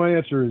 so my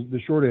answer is the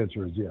short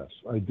answer is yes.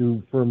 I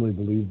do firmly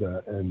believe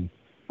that, and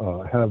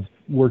have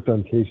worked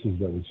on cases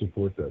that would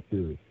support that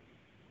theory.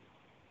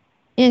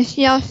 And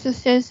she also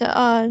says,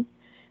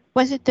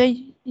 was it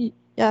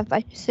if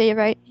I can say it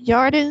right,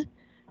 Jardins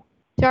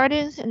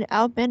and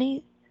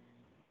Albany?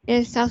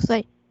 It sounds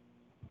like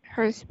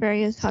her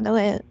experience on the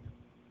land.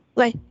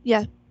 Like,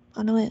 yeah,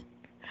 on the land.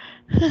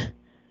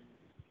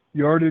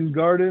 Yarden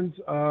Gardens.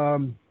 I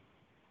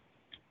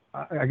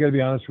got to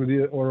be honest with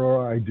you,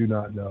 Aurora. I do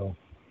not know.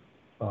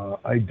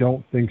 I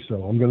don't think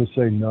so. I'm going to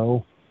say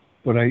no,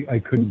 but I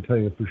couldn't tell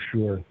you for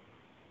sure.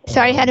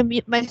 Sorry, I had to Um,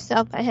 mute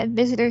myself. I had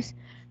visitors.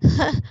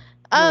 no,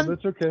 um,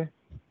 that's okay.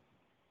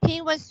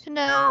 he wants to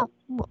know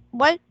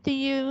what do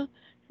you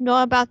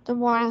know about the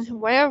Warren's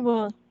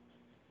werewolf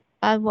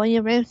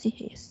William Ramsey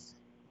case?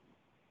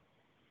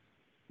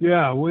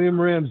 Yeah, William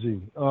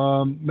Ramsey.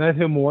 Met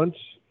him once.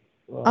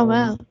 Oh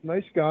wow.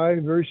 Nice guy,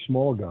 very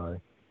small guy.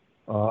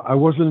 I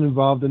wasn't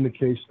involved in the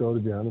case, though, to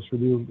be honest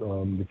with you.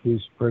 The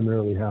case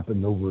primarily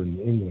happened over in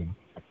England.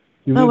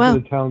 He Oh lived in wow.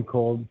 a town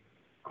called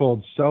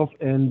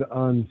Southend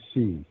on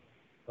Sea.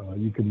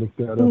 You can look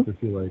that Mm. up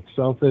if you like.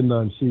 Southend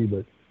on Sea.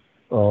 But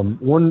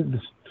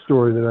one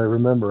story that I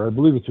remember, I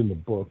believe it's in the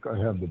book. I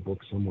have the book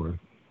somewhere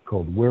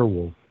called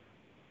Werewolf.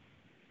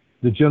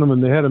 The gentleman,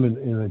 they had him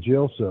in a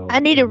jail cell, I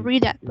need to and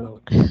read that you know,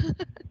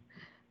 book.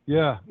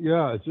 yeah,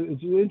 it's an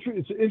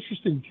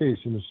interesting case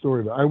in the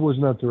story, but I was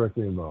not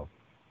directly involved.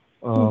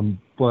 Mm.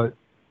 But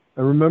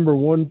I remember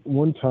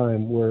one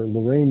time where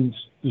Lorraine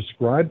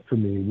described for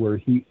me where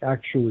he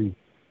actually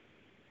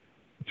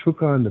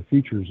took on the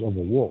features of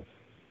a wolf.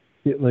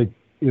 Like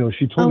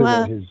she told Oh me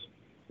that wow.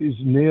 his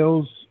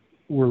nails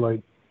were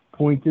like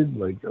pointed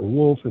like a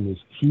wolf, and his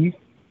teeth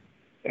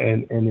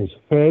and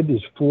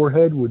his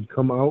forehead would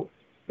come out.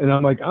 And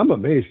I'm like, I'm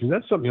amazed because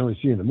that's something you only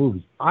see in the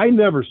movies. I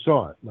never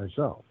saw it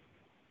myself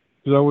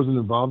because I wasn't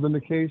involved in the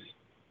case.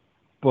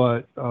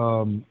 But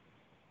to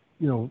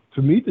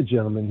meet the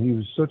gentleman, he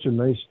was such a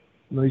nice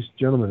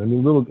gentleman. I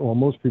mean, little. Well,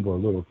 most people are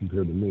little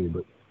compared to me,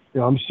 but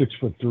I'm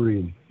 6'3"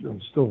 and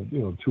I'm still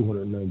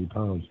 290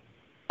 pounds.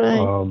 Right.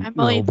 I'm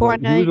only But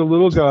he was 4'9". a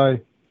little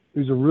guy. He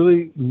was a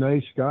really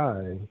nice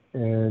guy,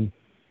 and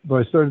but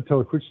I started to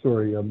tell a quick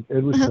story.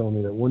 Ed was telling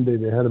me that one day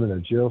they had him in a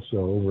jail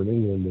cell over in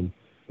England, and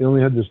they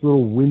only had this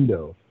little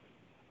window,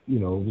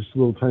 this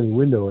little tiny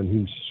window, and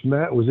he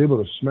was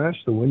able to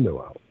smash the window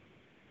out,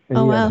 and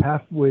Oh he had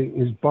wow.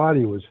 his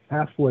body was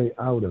halfway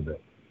out of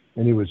it,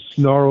 and he was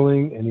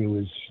snarling and he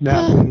was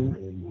snapping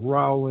and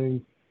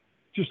growling,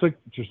 just like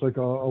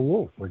a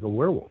wolf, like a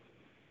werewolf.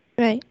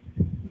 Right.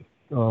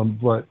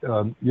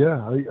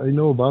 Yeah, I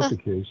know about the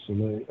case,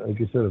 and like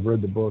I said, I've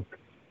read the book.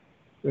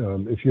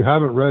 If you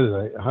haven't read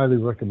it, I highly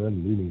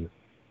recommend reading it.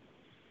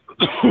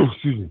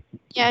 Excuse me.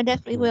 Yeah, I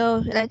definitely So, will.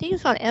 And I think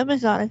it's on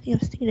Amazon. I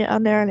think I've seen it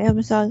on there on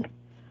Amazon.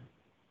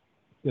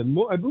 yeah,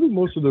 I believe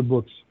most of their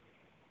books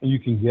you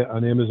can get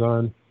on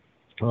Amazon.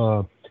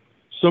 Uh,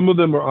 some of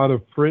them are out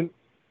of print.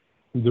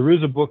 There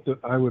is a book that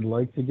I would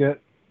like to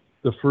get,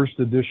 the first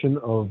edition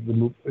of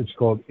It's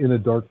called In a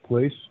Dark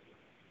Place.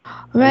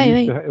 Right,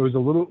 right. It was a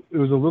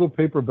little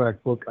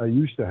paperback book. I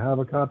used to have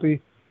a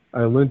copy.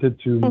 I lent it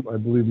to, I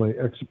believe, my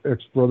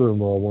ex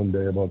brother-in-law one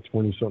day about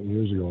 20 something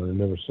years ago, and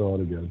I never saw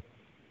it again.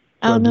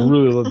 So Oh I'd no.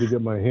 really love to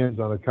get my hands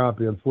on a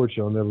copy.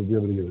 Unfortunately, I'll never be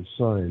able to get it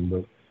signed,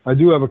 but I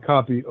do have a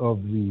copy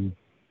of the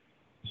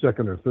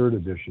second or third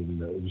edition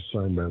that was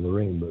signed by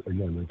Lorraine. But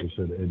again, like I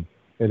said,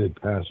 it had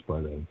passed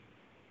by then.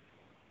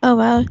 Oh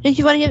wow. Did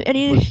you want to give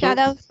any But shout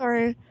so, outs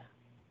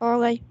or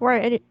like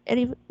where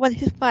anyone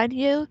can find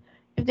you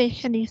if they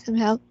should need some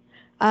help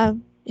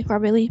before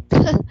we leave?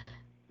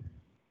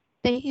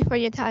 Thank you for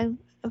your time,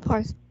 of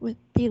course, with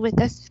being with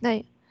us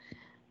tonight.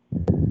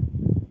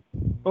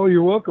 oh,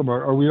 you're welcome.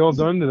 Are we all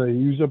done? Did I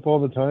use up all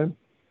the time?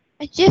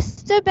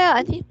 Just about.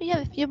 I think we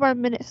have a few more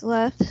minutes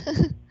left.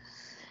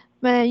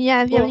 But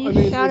yeah, if you have Well, I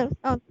any mean, shout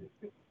outs,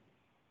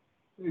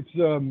 it's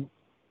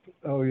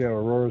Oh yeah,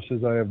 Aurora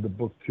says I have the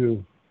book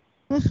too.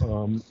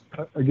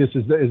 I guess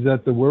is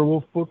that the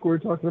werewolf book we're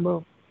talking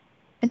about?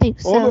 I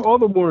think so. All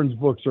the Warrens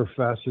books are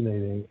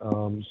fascinating.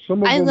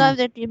 Some of I them, love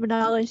the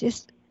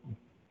demonologist.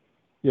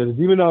 yeah, the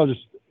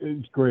Demonologist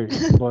is great,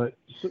 but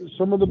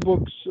some of the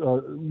books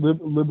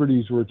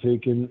liberties were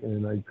taken,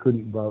 and I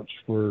couldn't vouch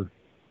for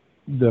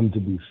them to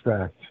be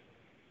fact.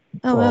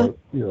 Oh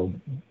well.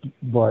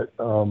 But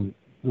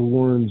the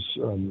Warrens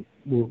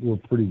were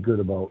pretty good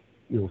about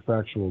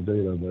factual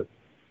data. But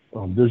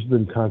there's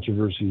been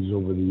controversies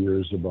over the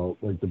years about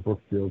like the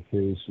Brookfield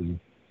case, and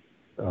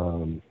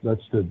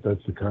that's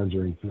the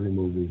Conjuring 3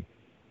 movie.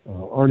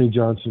 Arnie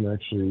Johnson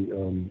actually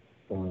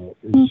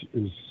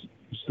is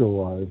still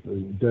alive.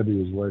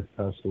 Debbie, his wife,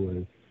 passed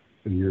away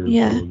a year or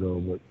Yeah. so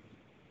ago.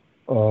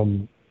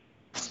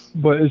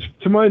 But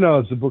to my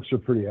knowledge, the books are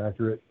pretty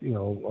accurate.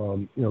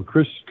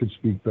 Chris could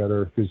speak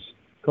better because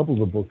a couple of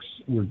the books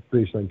were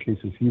based on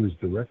cases he was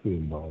directly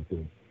involved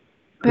in.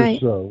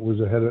 Chris Right. was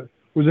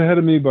ahead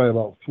of me by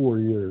about 4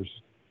 years.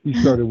 He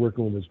started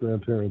working with his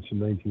grandparents in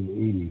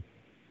 1980.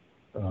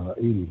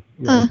 80.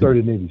 Yeah, I Huh.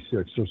 started in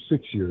 '86, so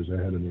 6 years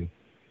ahead of me.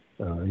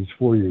 He's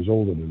 4 years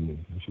older than me,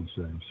 I should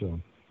say. So,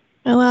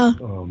 Oh well.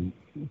 um,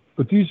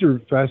 but these are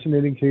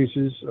fascinating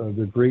cases.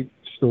 They're great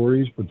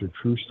stories, but they're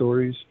true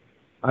stories.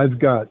 I've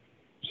got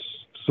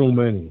so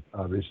many,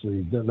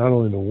 obviously, not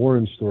only the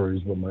Warren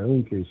stories, but my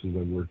own cases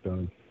I've worked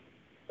on,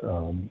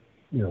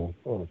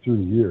 through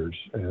the years.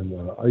 And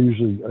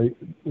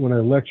when I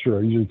lecture,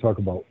 I usually talk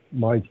about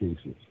my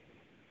cases.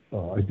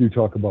 I do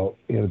talk about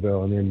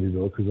Annabelle and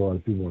Amityville because a lot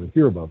of people want to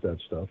hear about that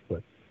stuff,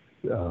 but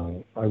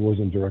I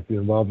wasn't directly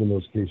involved in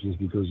those cases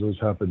because those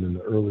happened in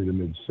the early to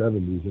mid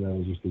 '70s, and I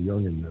was just a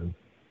youngin' then.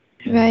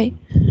 Right.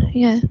 You know,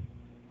 Yeah.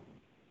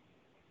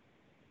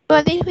 Well,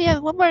 I think we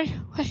have one more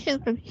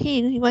question from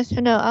King. He wants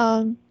to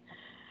know,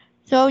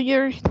 So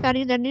you're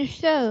starting a new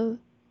show.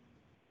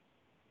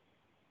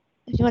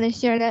 If you want to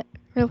share that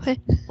real quick.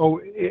 Oh,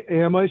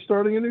 am I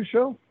starting a new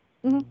show?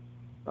 Mhm.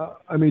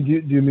 I mean, do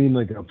you mean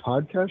like a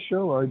podcast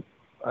show?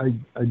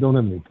 I don't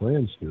have any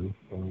plans to,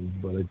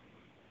 but I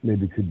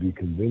maybe could be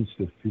convinced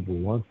if people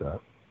want that.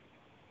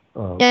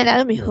 Yeah, that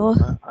would be You know,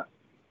 cool. I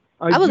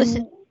I will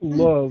listen. do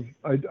love.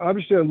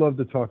 Obviously I love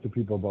to talk to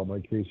people about my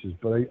cases,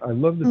 but I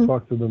love to Mm.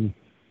 talk to them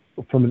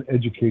from an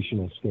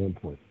educational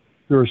standpoint.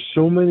 There are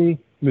so many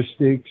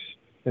mistakes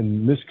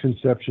and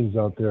misconceptions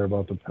out there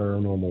about the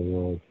paranormal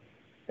world,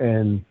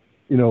 and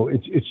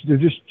it's they're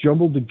just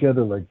jumbled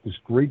together like this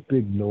great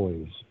big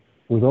noise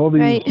with all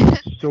these Right.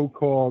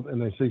 so-called,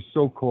 and I say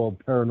so-called,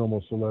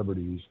 paranormal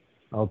celebrities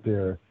out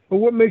there. But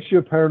what makes you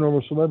a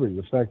paranormal celebrity?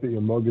 The fact that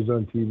your mug is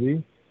on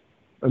TV?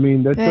 I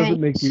mean, that Right.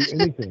 doesn't make you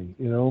anything.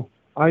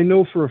 I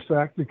know for a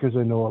fact because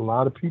I know a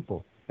lot of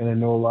people, and I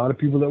know a lot of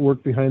people that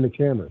work behind the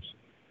cameras,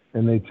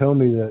 and they tell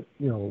me that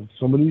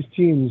some of these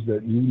teams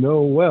that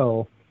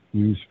well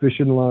use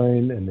fishing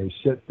line, and they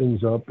set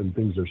things up, and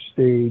things are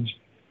staged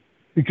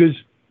because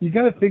you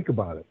got to think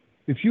about it.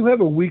 If you have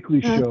a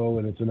weekly Uh, show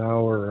and it's an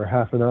hour or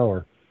half an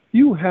hour,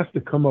 you have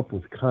to come up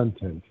with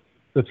content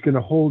that's going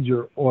to hold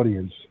your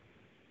audience,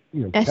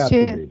 that's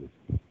true. captivated.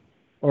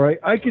 All right,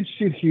 I could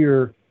sit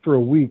here for a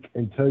week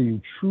and tell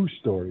you true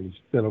stories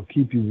that'll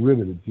keep you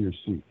riveted to your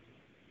seat.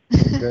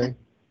 Okay,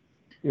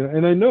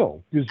 and I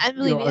know because I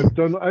believe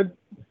you.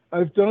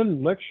 I've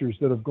done lectures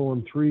that have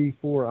gone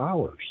 3-4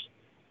 hours,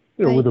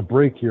 Right. with a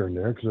break here and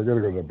there because I got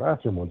to go to the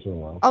bathroom once in a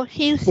while. Oh,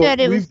 he But said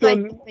it we've was like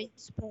done the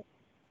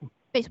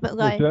Facebook what's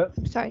Live. that?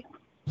 I'm sorry.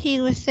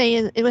 He was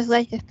saying it was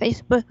like the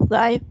Facebook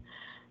Live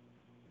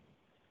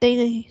thing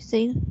that you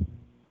see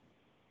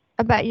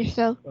about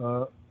yourself.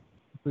 Uh,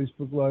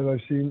 Facebook Live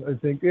I've seen. I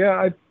think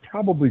I've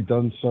probably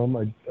done some.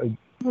 I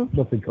Mhm.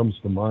 nothing comes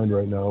to mind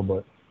right now,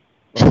 but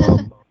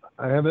um,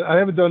 I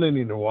haven't done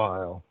any in a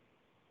while.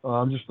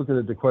 I'm just looking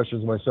at the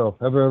questions myself.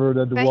 Have I ever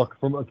had to Right. walk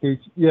from a case?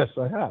 Yes,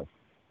 I have.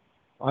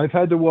 I've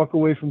had to walk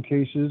away from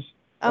cases,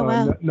 Oh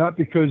wow. not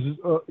because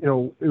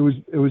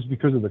it was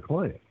because of the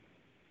client,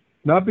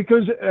 not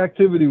because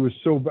activity was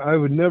so. I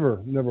would never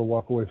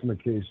walk away from a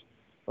case.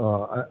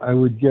 I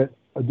would get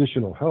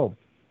additional help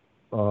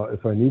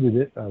if I needed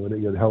it. I would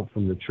get help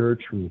from the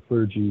church, from the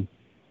clergy,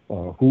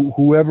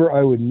 whoever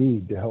I would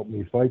need to help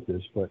me fight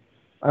this. But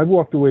I've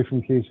walked away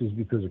from cases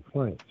because of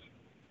clients.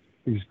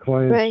 These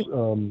clients,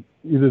 Right.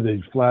 either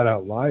they flat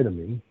out lie to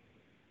me,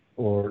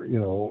 or they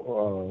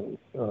Our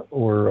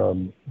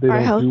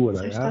don't do what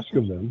hosts I or ask something.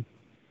 of them.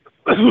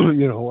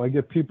 I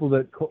get people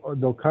that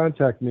they'll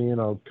contact me,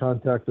 and I'll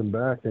contact them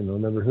back, and I'll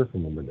never hear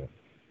from them again.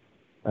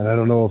 And I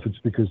don't know if it's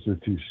because they're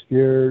too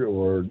scared,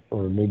 or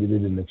maybe they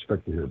didn't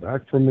expect to hear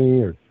back from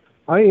me. Or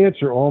I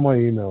answer all my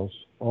emails,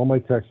 all my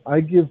texts.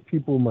 I give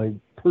people my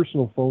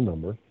personal phone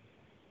number,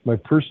 my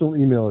personal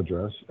email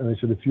address, and I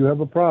said, if you have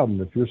a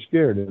problem, if you're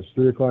scared, and it's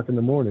 3 o'clock in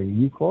the morning,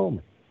 you call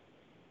me.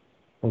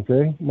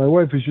 Okay, my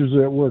wife is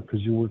usually at work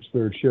because she works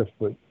third shift,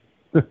 but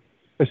I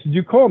said,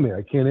 you call me.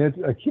 I can't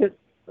answer. I can't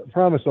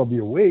promise I'll be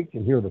awake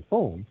and hear the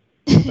phone.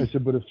 I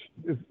said, but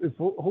if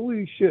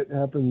holy shit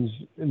happens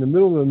in the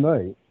middle of the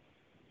night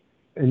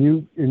and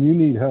you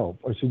need help,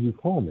 I said, you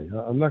call me.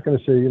 I'm not going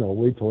to say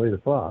wait till 8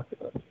 o'clock.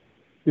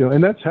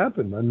 And that's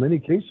happened on many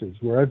cases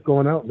where I've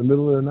gone out in the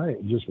middle of the night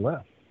and just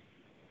left.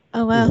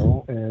 Oh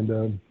wow.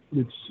 And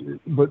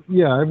but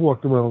yeah, I've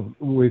walked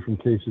away from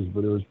cases,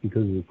 but it was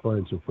because the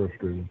clients are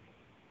frustrated.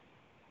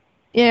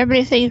 Yeah,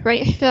 everybody saying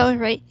right show,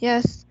 right?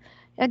 Yes.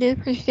 I do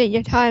appreciate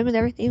your time and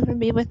everything for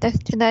being with us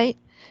tonight.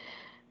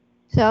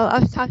 So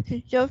I've talked to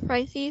Joe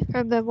Franke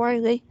from the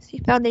Warren Legacy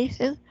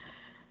Foundation,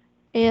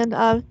 and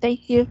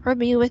thank you for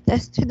being with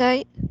us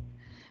tonight.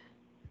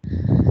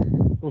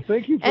 Well,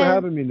 thank you for And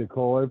having me,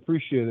 Nicole. I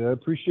appreciate it. I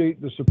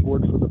appreciate the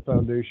support for the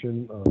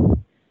foundation.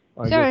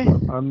 I guess sure.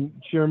 I'm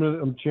chairman.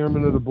 I'm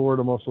chairman of the board.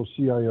 I'm also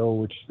CIO,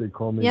 which they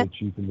call me the Yep.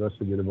 chief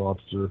investigative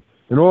officer.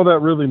 And all that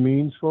really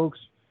means, folks,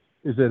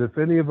 is that if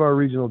any of our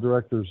regional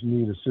directors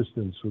need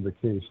assistance with a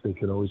case, they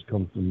can always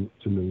come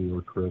to me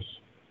or Chris.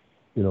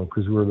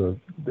 Because we're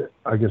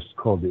I guess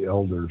called the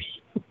elders.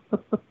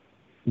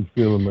 I'm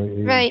feeling my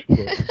age, Right.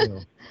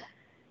 but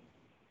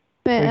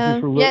But thank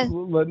you for yeah.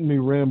 letting me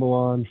ramble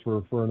on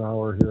for an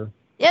hour here.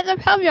 Yeah, no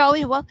problem. You're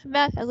always welcome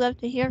back. I'd love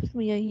to hear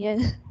from you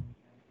again.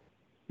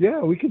 Yeah,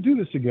 we could do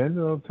this again.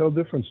 I'll tell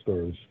different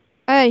stories,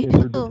 Alright,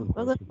 answer cool. different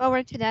We'll look questions.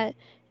 forward to that.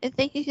 And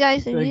thank you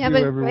guys, and you Thank have you,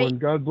 a great everyone.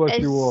 God bless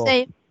and you all.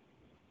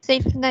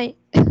 safe night.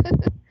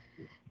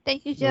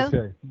 Thank you, Joe.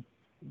 Okay,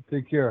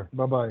 take care.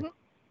 Bye bye.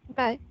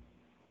 Bye.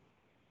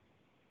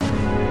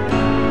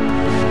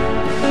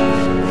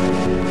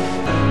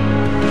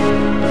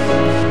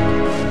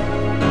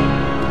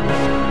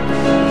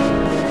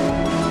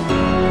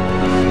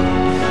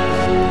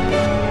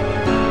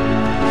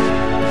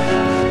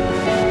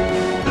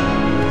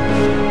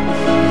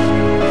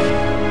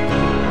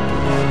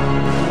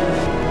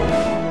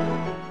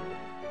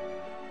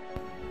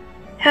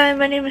 Hi,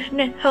 my name is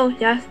Nicole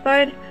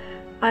Gaspard.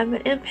 I'm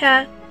an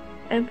empath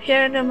and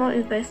paranormal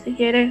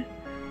investigator.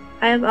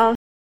 I am also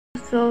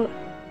also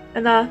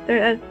an author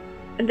of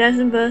a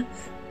dozen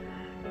books.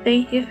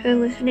 Thank you for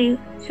listening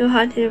to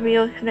Haunted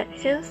Real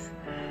Connections,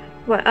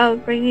 where I'll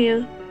bring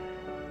you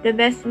the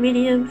best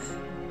mediums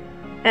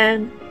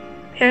and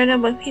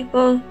paranormal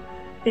people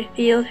the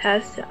field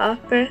has to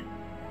offer.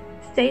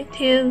 Stay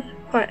tuned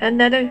for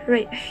another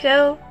great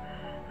show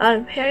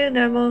on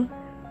Paranormal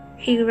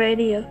King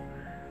Radio.